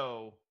would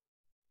go,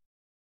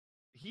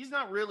 he's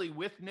not really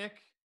with Nick,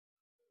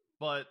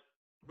 but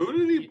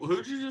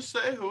who'd you just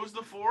say? Who was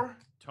the 4?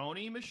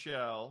 Tony,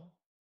 Michelle,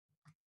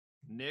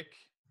 Nick,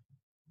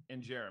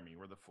 and Jeremy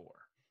were the 4.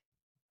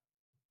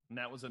 And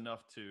that was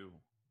enough to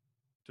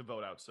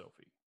vote out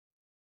Sophie.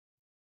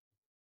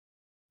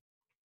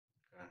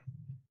 Okay.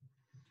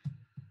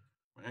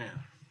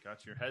 Man.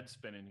 Got your head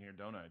spinning here,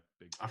 don't I,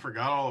 Big T? I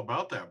forgot all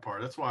about that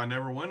part. That's why I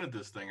never win at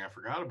this thing. I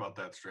forgot about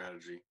that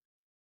strategy.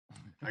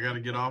 I got to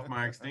get off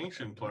my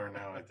extinction player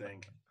now, I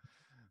think.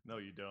 No,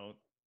 you don't.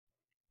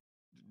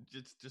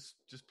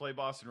 Just play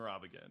Boston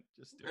Rob again.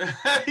 Just do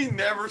it. He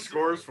never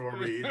scores for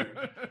me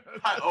either.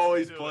 I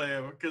always play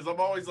him because I'm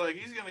always like,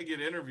 he's going to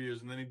get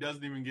interviews, and then he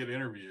doesn't even get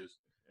interviews.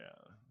 Yeah.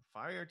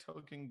 Fire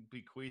token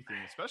bequeathing,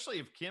 especially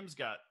if Kim's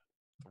got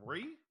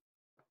 3.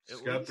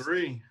 She's got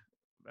 3.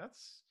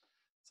 That's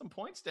some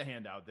points to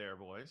hand out there,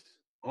 boys.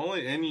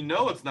 And you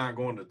know it's not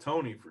going to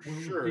Tony for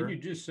sure. Didn't you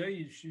just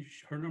say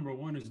her number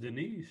 1 is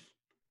Denise?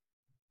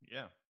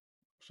 Yeah.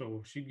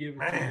 So she'd give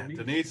it to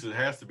Denise. It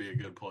has to be a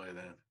good play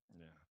then.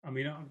 Yeah. I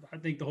mean, I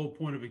think the whole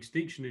point of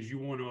extinction is you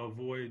want to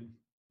avoid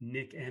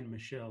Nick and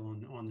Michelle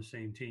on the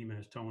same team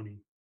as Tony.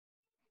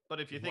 But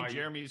if you think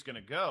Jeremy's going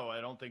to go,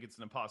 I don't think it's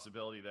an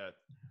impossibility that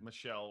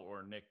Michelle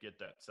or Nick get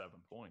that 7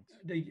 points.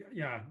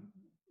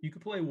 You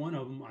could play one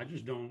of them. I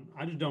just don't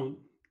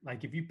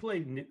like if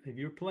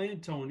you're playing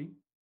Tony,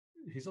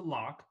 he's a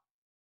lock.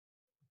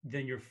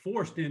 Then you're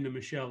forced into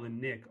Michelle and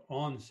Nick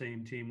on the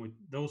same team with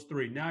those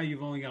 3. Now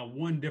you've only got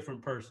one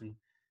different person.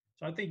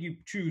 So I think you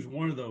choose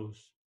one of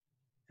those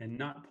and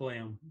not play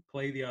them.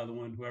 Play the other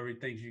one, whoever you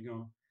think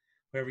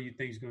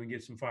is going to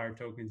get some fire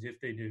tokens if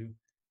they do.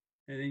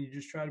 And then you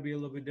just try to be a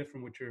little bit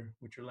different with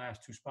your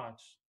last 2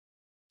 spots.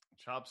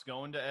 Chop's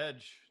going to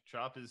Edge.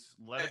 Chop is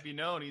let it be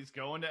known he's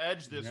going to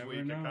Edge this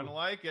week. I kind of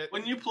like it.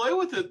 When you play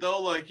with it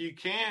though, like you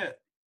can't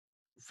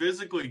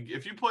physically.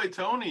 If you play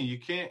Tony, you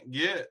can't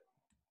get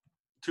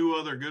 2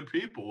 other good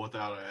people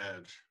without an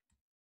edge.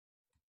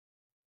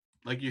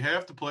 Like you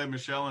have to play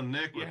Michelle and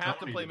Nick. You have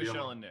to play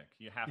Michelle and Nick.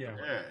 You have to.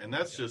 Yeah, and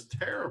that's just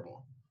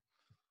terrible.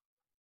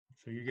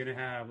 So you're gonna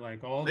have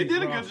like all. They these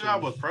did a good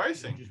job with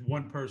pricing. Just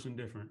one person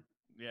different.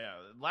 Yeah,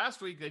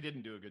 last week they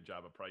didn't do a good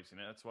job of pricing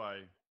it. That's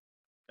why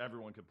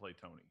everyone could play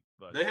Tony.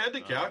 But they had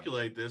to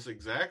calculate this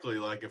exactly.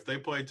 Like if they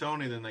play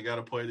Tony, then they got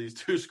to play these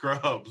two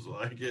scrubs.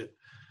 Like it.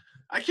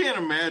 I can't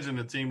imagine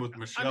a team with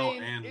Michelle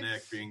and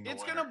Nick being the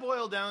winner. It's going to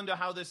boil down to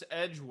how this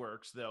edge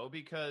works, though,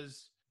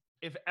 because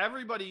if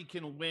everybody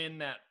can win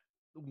that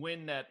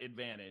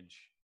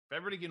advantage, if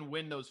everybody can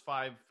win those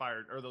fire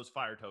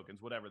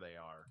tokens, whatever they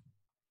are,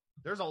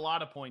 there's a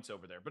lot of points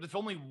over there. But if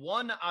only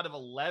 1 out of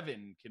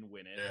 11 can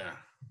win it,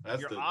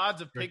 that's your odds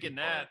of picking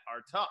that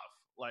are tough.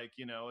 Like,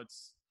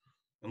 it's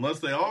unless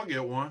they all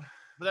get one.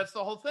 But that's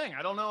the whole thing.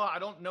 I don't know. I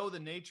don't know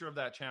the nature of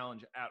that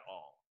challenge at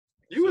all.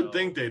 You would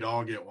think they'd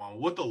all get one.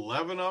 With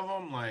 11 of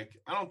them, like,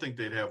 I don't think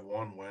they'd have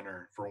one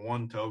winner for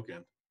one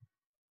token.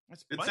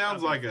 It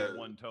sounds like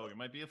one token. It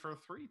might be for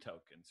 3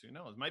 tokens. Who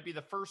knows? It might be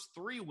the first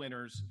 3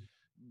 winners,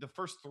 the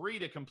first 3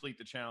 to complete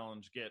the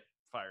challenge get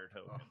fire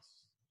tokens.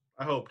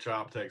 I hope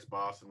Chop takes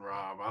Boston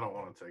Rob. I don't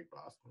want to take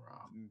Boston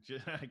Rob.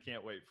 I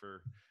can't wait to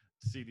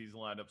see these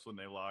lineups when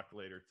they lock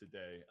later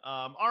today.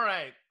 All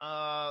right.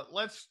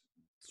 Let's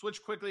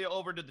switch quickly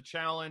over to the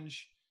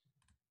challenge.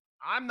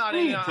 I'm not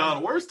in.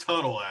 Where's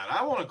Tuttle at?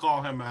 I want to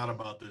call him out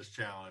about this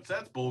challenge.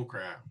 That's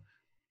bullcrap.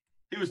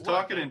 He was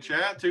talking in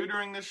chat too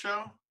during this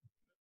show.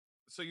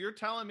 So you're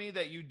telling me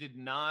that you did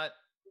not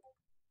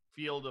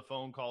field a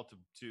phone call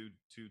to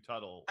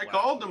Tuttle? I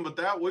called him,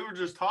 but we were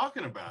just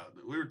talking about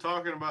it. We were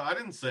talking about. I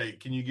didn't say,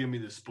 "Can you give me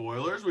the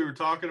spoilers?" We were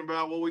talking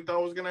about what we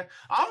thought was gonna.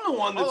 I'm the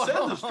one that said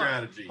the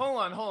strategy. Hold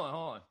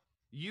on.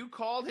 You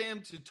called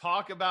him to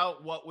talk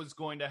about what was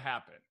going to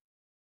happen.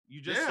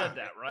 You just said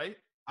that, right?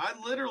 I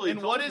literally.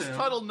 And what is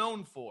Tuttle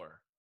known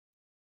for?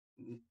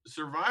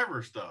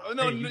 Survivor stuff. Oh,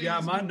 no, you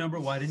got my number.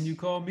 Why didn't you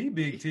call me,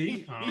 Big T?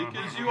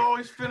 Because you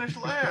always finish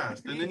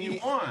last, and then you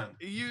won.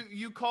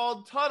 You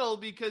called Tuttle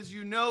because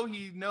you know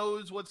he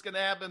knows what's going to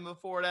happen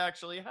before it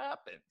actually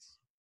happens.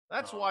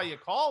 That's why you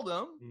called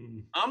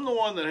him. I'm the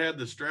one that had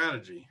the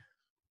strategy.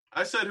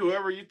 I said,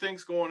 whoever you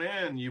think's going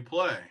in, you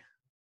play.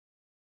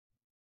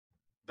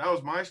 That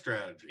was my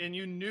strategy. And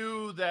you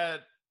knew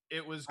that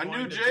it was. I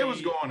knew Jay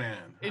was going in,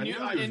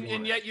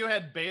 and yet you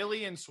had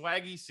Bailey and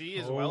Swaggy C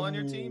as well on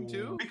your team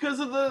too, because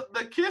of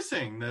the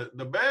kissing,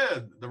 the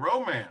bed, the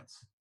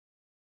romance.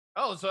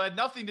 Oh, so it had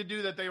nothing to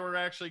do that they were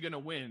actually going to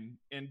win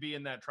and be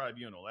in that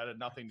tribunal. That had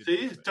nothing to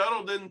do. See,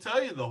 Tuttle didn't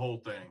tell you the whole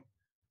thing.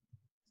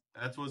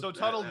 That's what. So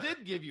Tuttle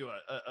did give you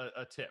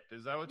a tip.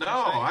 Is that what? No,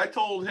 you're saying? I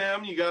told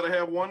him you got to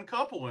have one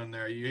couple in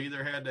there. You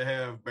either had to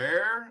have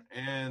Bear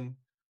and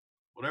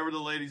whatever the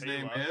lady's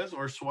name is,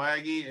 or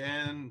Swaggy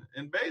and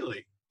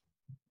Bailey.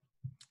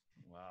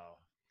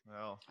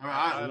 Wow.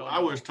 Well, I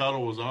wish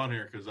Tuttle was on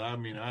here because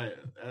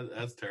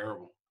that's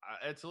terrible.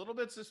 It's a little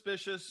bit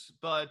suspicious,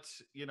 but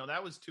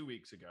that was 2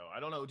 weeks ago. I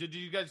don't know. Did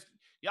you guys?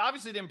 You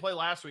obviously didn't play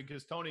last week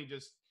because Tony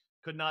just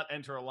could not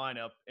enter a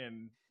lineup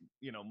and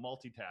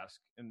multitask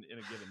in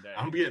a given day.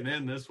 I'm getting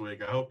in this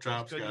week. I hope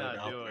Chop's got it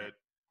out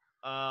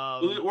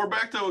there. We're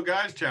back to a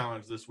guys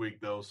challenge this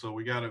week though, so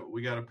we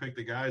gotta pick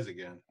the guys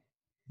again.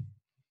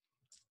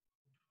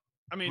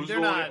 I mean, they're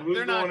not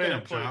going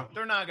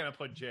to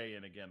put Jay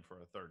in again for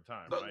a third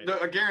time,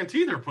 right? I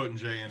guarantee they're putting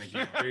Jay in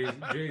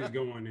again. Jay's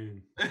going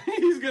in.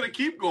 He's going to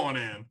keep going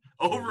in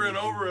over and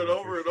over and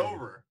over and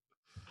over.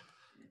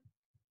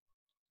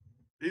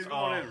 He's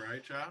going in,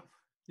 right, Chop?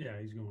 Yeah,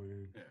 he's going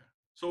in. Yeah.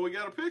 So we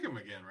got to pick him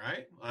again,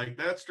 right? Like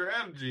that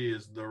strategy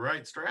is the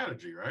right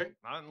strategy, right?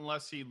 Not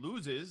unless he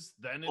loses,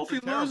 then if he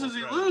loses,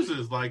 he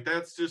loses. Like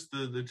that's just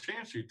the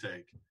chance you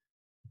take.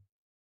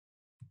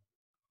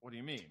 What do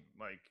you mean?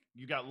 Like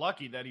you got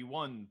lucky that he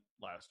won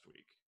last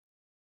week.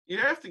 You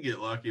have to get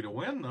lucky to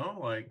win, though.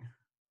 Like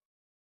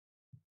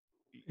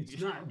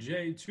it's not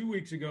Jay. 2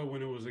 weeks ago,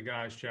 when it was a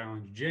guys'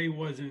 challenge, Jay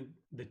wasn't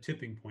the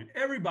tipping point.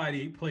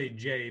 Everybody played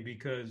Jay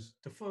because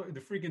the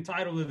freaking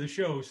title of the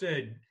show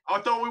said. I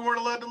thought we weren't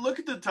allowed to look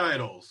at the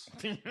titles.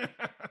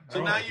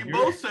 So now you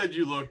both said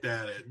you looked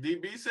at it.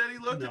 DB said he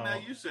looked, and now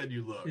you said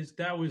you looked.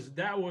 That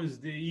was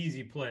the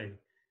easy play.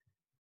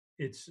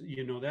 It's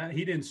that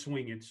he didn't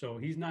swing it, so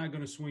he's not going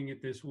to swing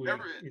it this week.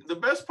 The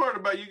best part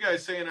about you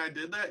guys saying I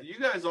did that, you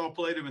guys all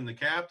played him in the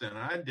captain, and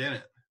I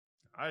didn't.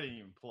 I didn't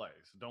even play,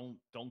 so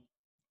don't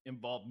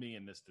involve me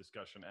in this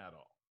discussion at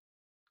all.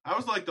 I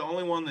was like the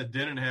only one that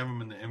didn't have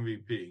him in the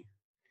MVP.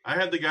 I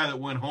had the guy that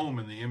went home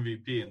in the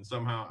MVP, and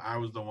somehow I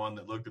was the one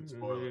that looked at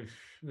spoilers.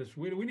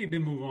 We need to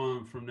move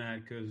on from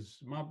that because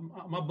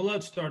my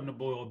blood's starting to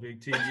boil,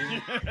 Big T.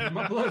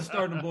 My blood's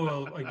starting to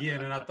boil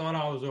again, and I thought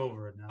I was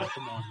over it. Now,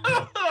 come on,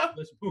 man.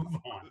 Let's move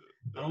on.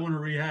 I don't want to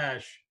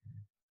rehash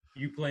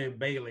you playing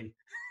Bailey.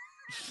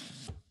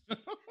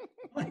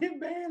 Playing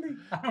Bailey.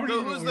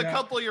 So who's the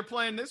couple you're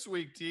playing this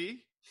week,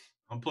 T?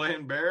 I'm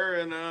playing Bear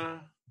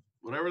and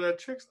whatever that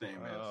chick's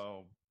name is.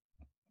 Oh.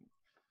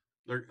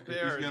 He's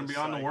going to be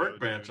on the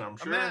workbench, I'm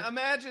sure.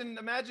 Imagine.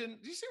 Did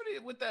you see what he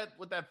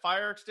with that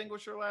fire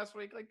extinguisher last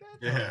week? Like that?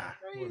 Yeah,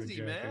 crazy,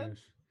 man.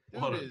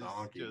 What a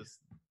donkey!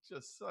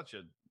 Just such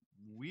a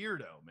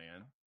weirdo,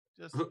 man.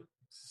 Just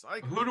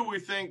Psych. Who do we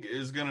think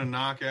is going to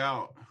knock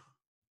out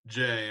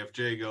Jay if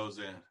Jay goes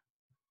in?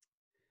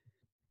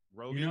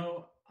 Rogan?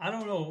 I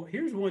don't know.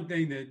 Here's one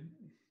thing that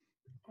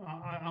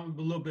I'm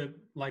a little bit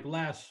like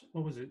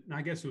what was it?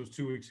 I guess it was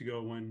 2 weeks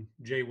ago when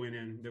Jay went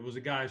in. There was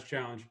a guy's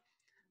challenge.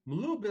 I'm a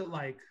little bit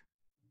like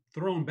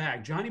thrown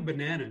back. Johnny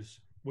Bananas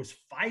was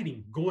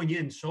fighting going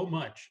in so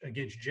much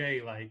against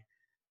Jay. Like,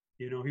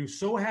 he was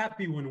so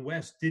happy when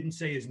West didn't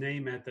say his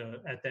name at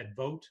that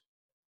vote.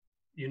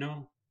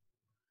 You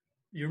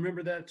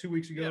remember that 2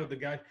 weeks ago? Yeah. The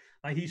guy,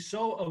 like,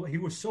 he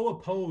was so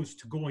opposed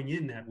to going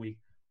in that week.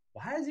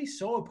 Why is he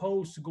so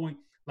opposed to going?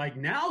 Like,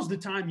 now's the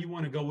time you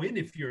want to go in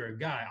if you're a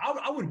guy.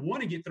 I would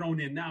want to get thrown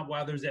in now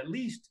while there's at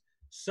least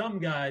some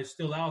guys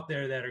still out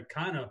there that are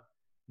kind of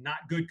not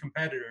good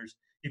competitors.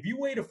 If you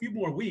wait a few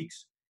more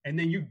weeks and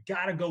then you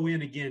got to go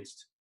in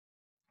against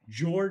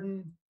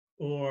Jordan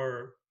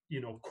or,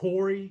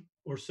 Corey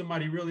or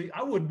somebody really,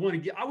 I would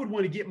want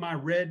to get my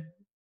red.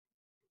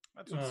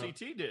 That's what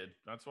CT did.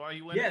 That's why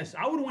he went. Yes,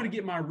 I would want to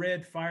get my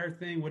red fire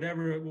thing,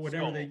 whatever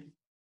Skull.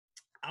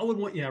 I would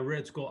want,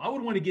 Red Skull. I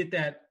would want to get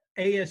that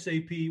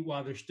ASAP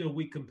while they're still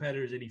weak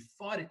competitors, and he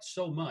fought it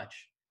so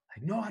much.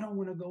 Like, no, I don't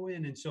want to go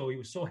in, and so he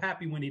was so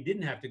happy when he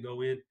didn't have to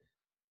go in.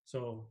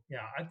 So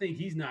yeah, I think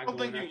he's not.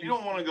 You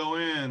don't want to go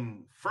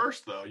in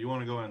first though. You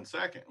want to go in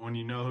second when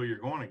you know who you're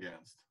going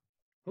against.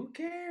 Who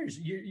cares?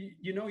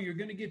 You're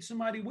going to get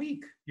somebody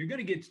weak. You're going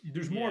to get.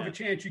 There's more of a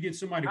chance you get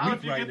somebody Now, weak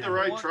if you right get now. the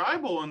right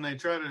tribal and they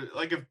try to,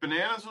 like, if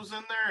Bananas was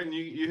in there and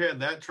you had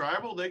that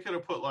tribal, they could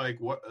have put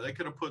they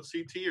could have put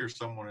CT or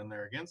someone in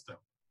there against him.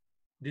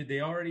 Did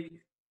they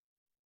already?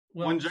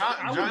 Well, When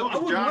I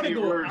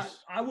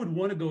would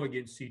want to go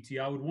against CT.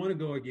 I would want to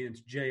go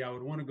against Jay. I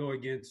would want to go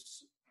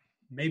against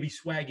maybe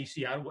Swaggy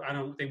C. I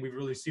don't think we've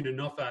really seen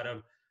enough out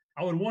of.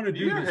 I would want to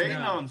do You're this hating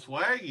now. on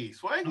Swaggy.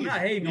 I'm not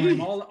hating on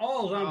him.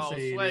 All I'm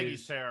saying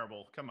Swaggy's is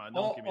terrible. Come on,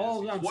 don't give me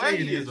all this. I'm Swaggy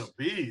saying is a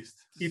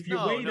beast. If you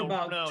wait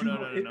about no.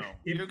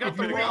 You got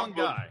the wrong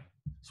guy.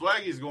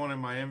 Swaggy's going in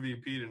my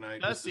MVP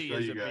tonight. Bessie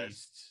is a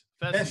beast.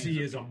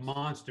 Bessie is a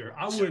monster.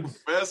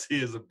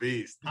 Bessie is a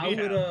beast. I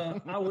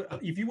would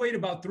if you wait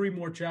about 3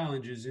 more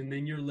challenges and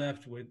then you're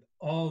left with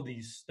all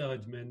these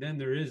studs, man, then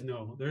there is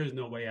no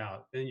way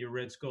out. Then your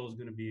Red Skull is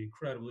going to be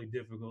incredibly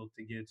difficult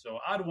to get. So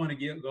I'd want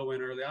to go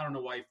in early. I don't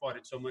know why he fought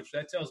it so much.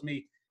 That tells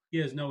me he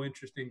has no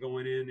interest in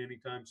going in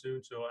anytime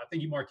soon. So I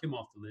think you mark him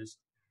off the list.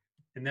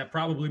 And that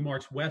probably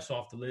marks Wes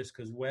off the list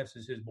because Wes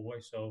is his boy.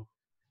 So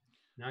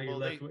now you're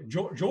left with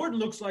Jordan.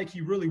 Looks like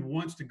he really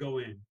wants to go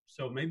in.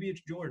 So maybe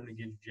it's Jordan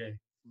against Jay.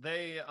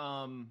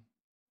 I'm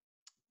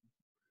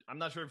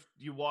not sure if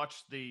you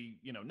watched the,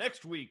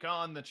 next week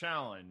on the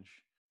challenge,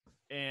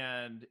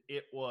 and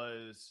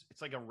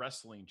it's like a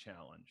wrestling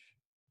challenge.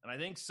 And I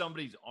think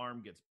somebody's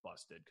arm gets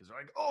busted because they're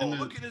like,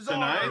 look at his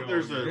arm.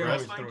 There's a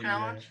wrestling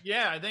challenge.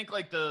 Yeah, I think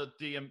like the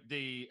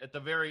at the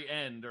very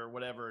end or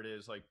whatever it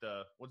is, like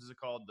what is it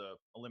called? The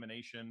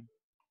elimination.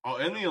 Oh,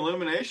 in the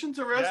eliminations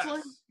of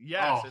wrestling?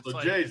 Yes. Oh, it's so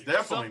like Jay's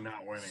definitely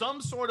not winning. Some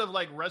sort of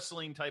like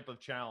wrestling type of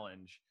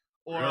challenge.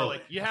 Or really?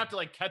 Like you have to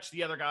like catch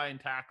the other guy and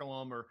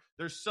tackle him, or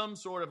there's some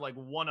sort of like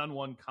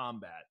one-on-one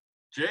combat.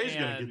 Jay's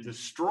gonna get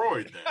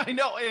destroyed then. I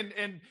know,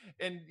 and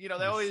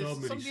they always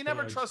you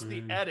never trust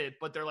man. the edit,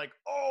 but they're like,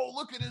 oh,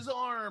 look at his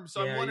arm.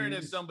 So I'm wondering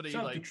if somebody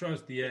to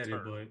trust the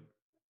edit, but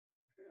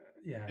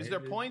is there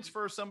points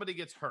for if somebody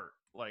gets hurt?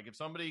 Like if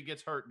somebody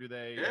gets hurt, do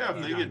they? Yeah,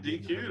 if they get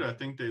DQ'd, I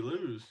think they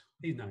lose.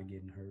 He's not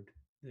getting hurt.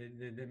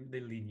 They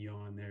leading you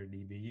on there,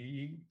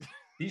 DB.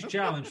 These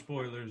challenge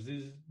spoilers,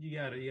 you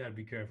gotta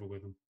be careful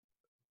with them.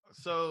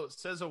 So it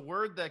says a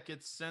word that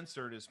gets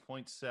censored is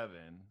 0.7.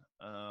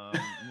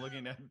 I'm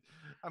looking at.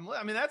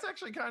 That's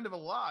actually kind of a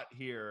lot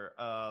here.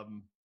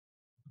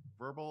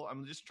 Verbal.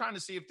 I'm just trying to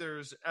see if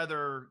there's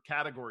other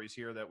categories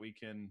here that we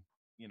can,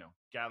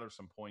 gather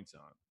some points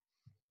on.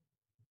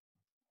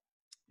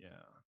 Yeah.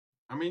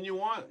 You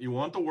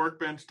want the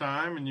workbench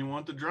time and you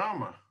want the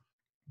drama.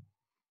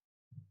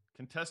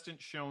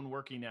 Contestant shown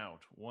working out,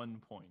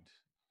 1 point.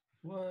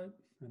 What?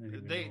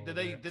 Did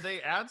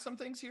they add some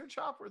things here,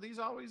 Chop? Were these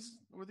always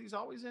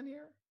in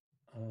here?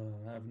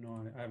 I have no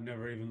idea. I've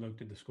never even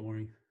looked at the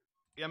scoring.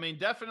 Yeah,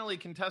 definitely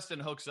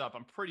contestant hooks up.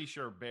 I'm pretty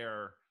sure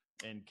Bear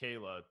and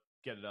Kayla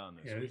get it on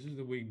this. Yeah, this is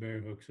the week Bear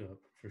hooks up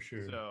for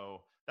sure.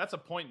 So that's a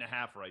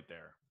 1.5 right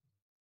there.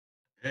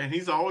 And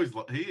he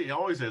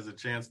always has a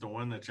chance to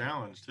win the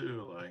challenge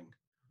too. Like,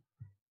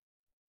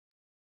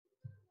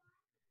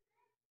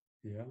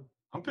 yeah,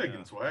 I'm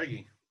picking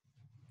Swaggy.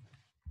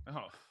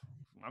 Oh.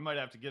 I might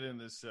have to get in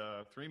this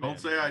 3-man. Don't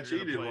say I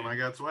cheated when I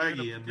got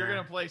Swaggy in there. You're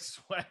going to play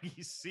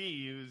Swaggy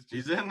C.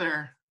 He's in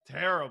there.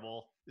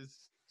 Terrible.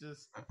 It's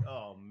just,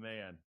 oh,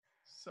 man.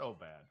 So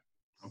bad.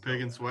 I'm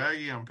picking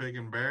Swaggy. I'm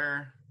picking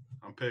Bear.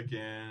 I'm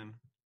picking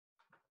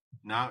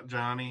not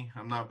Johnny.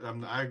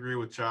 I agree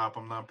with Chop.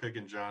 I'm not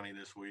picking Johnny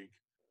this week.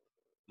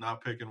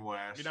 Not picking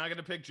Wes. You're not going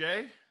to pick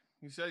Jay?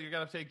 You said you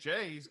got to take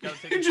Jay. He's got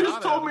to take You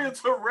just told me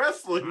it's a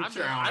wrestling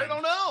challenge. I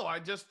don't know.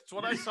 It's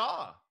what I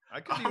saw. I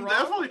could be wrong.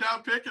 Definitely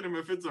not picking him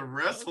if it's a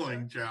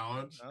wrestling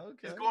challenge.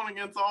 Okay. He's going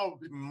against all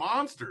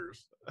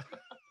monsters.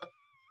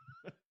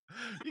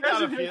 You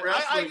gotta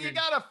feel. You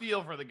gotta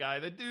feel for the guy.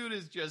 The dude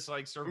is just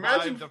like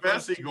survived. Imagine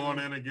Fessy going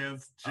in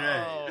against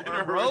Jay.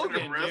 Or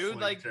Rogan, dude,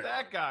 like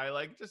that guy,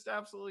 like just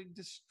absolutely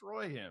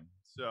destroy him.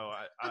 So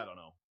I don't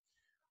know.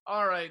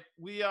 All right,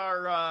 we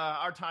are.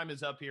 Our time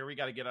is up here. We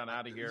got to get on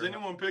out of here. Is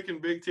anyone picking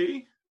Big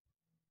T?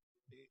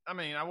 I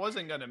mean, I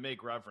wasn't going to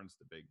make reference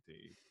to Big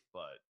T,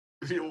 but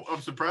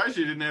I'm surprised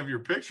you didn't have your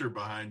picture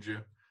behind you.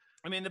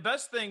 I mean, the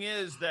best thing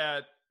is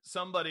that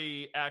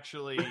somebody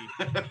actually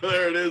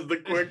there it is, the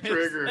quick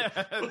trigger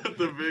with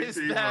the Big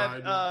T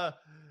behind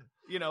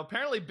you know,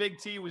 apparently Big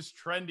T was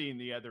trending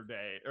the other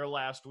day or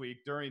last week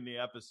during the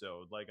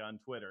episode, like on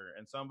Twitter,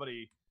 and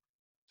somebody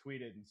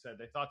tweeted and said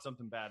they thought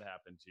something bad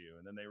happened to you,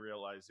 and then they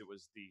realized it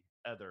was the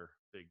other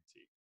Big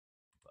T.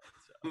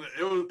 But,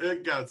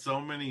 it got so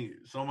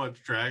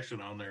much traction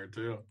on there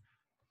too.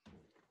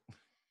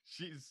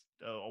 She's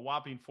a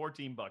whopping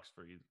 $14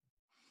 for you.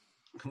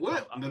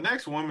 What the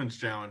next women's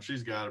challenge?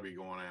 She's got to be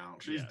going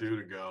out. She's due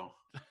to go.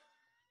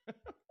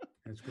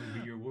 That's going to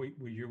be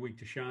your week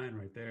to shine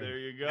right there. There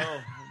you go.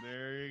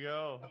 There you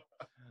go.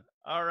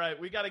 All right,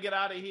 we got to get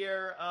out of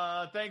here.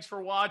 Thanks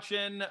for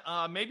watching.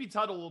 Maybe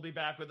Tuttle will be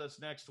back with us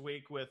next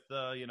week with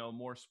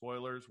more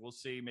spoilers. We'll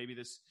see. Maybe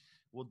this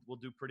we'll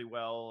do pretty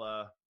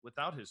well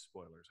without his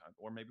spoilers,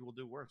 or maybe we'll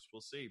do worse.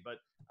 We'll see. But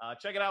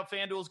check it out.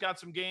 FanDuel's got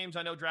some games.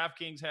 I know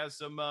DraftKings has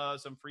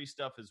some free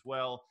stuff as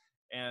well.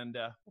 And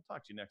we'll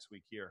talk to you next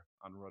week here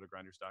on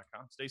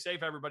RotoGrinders.com. Stay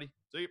safe, everybody.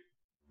 See you.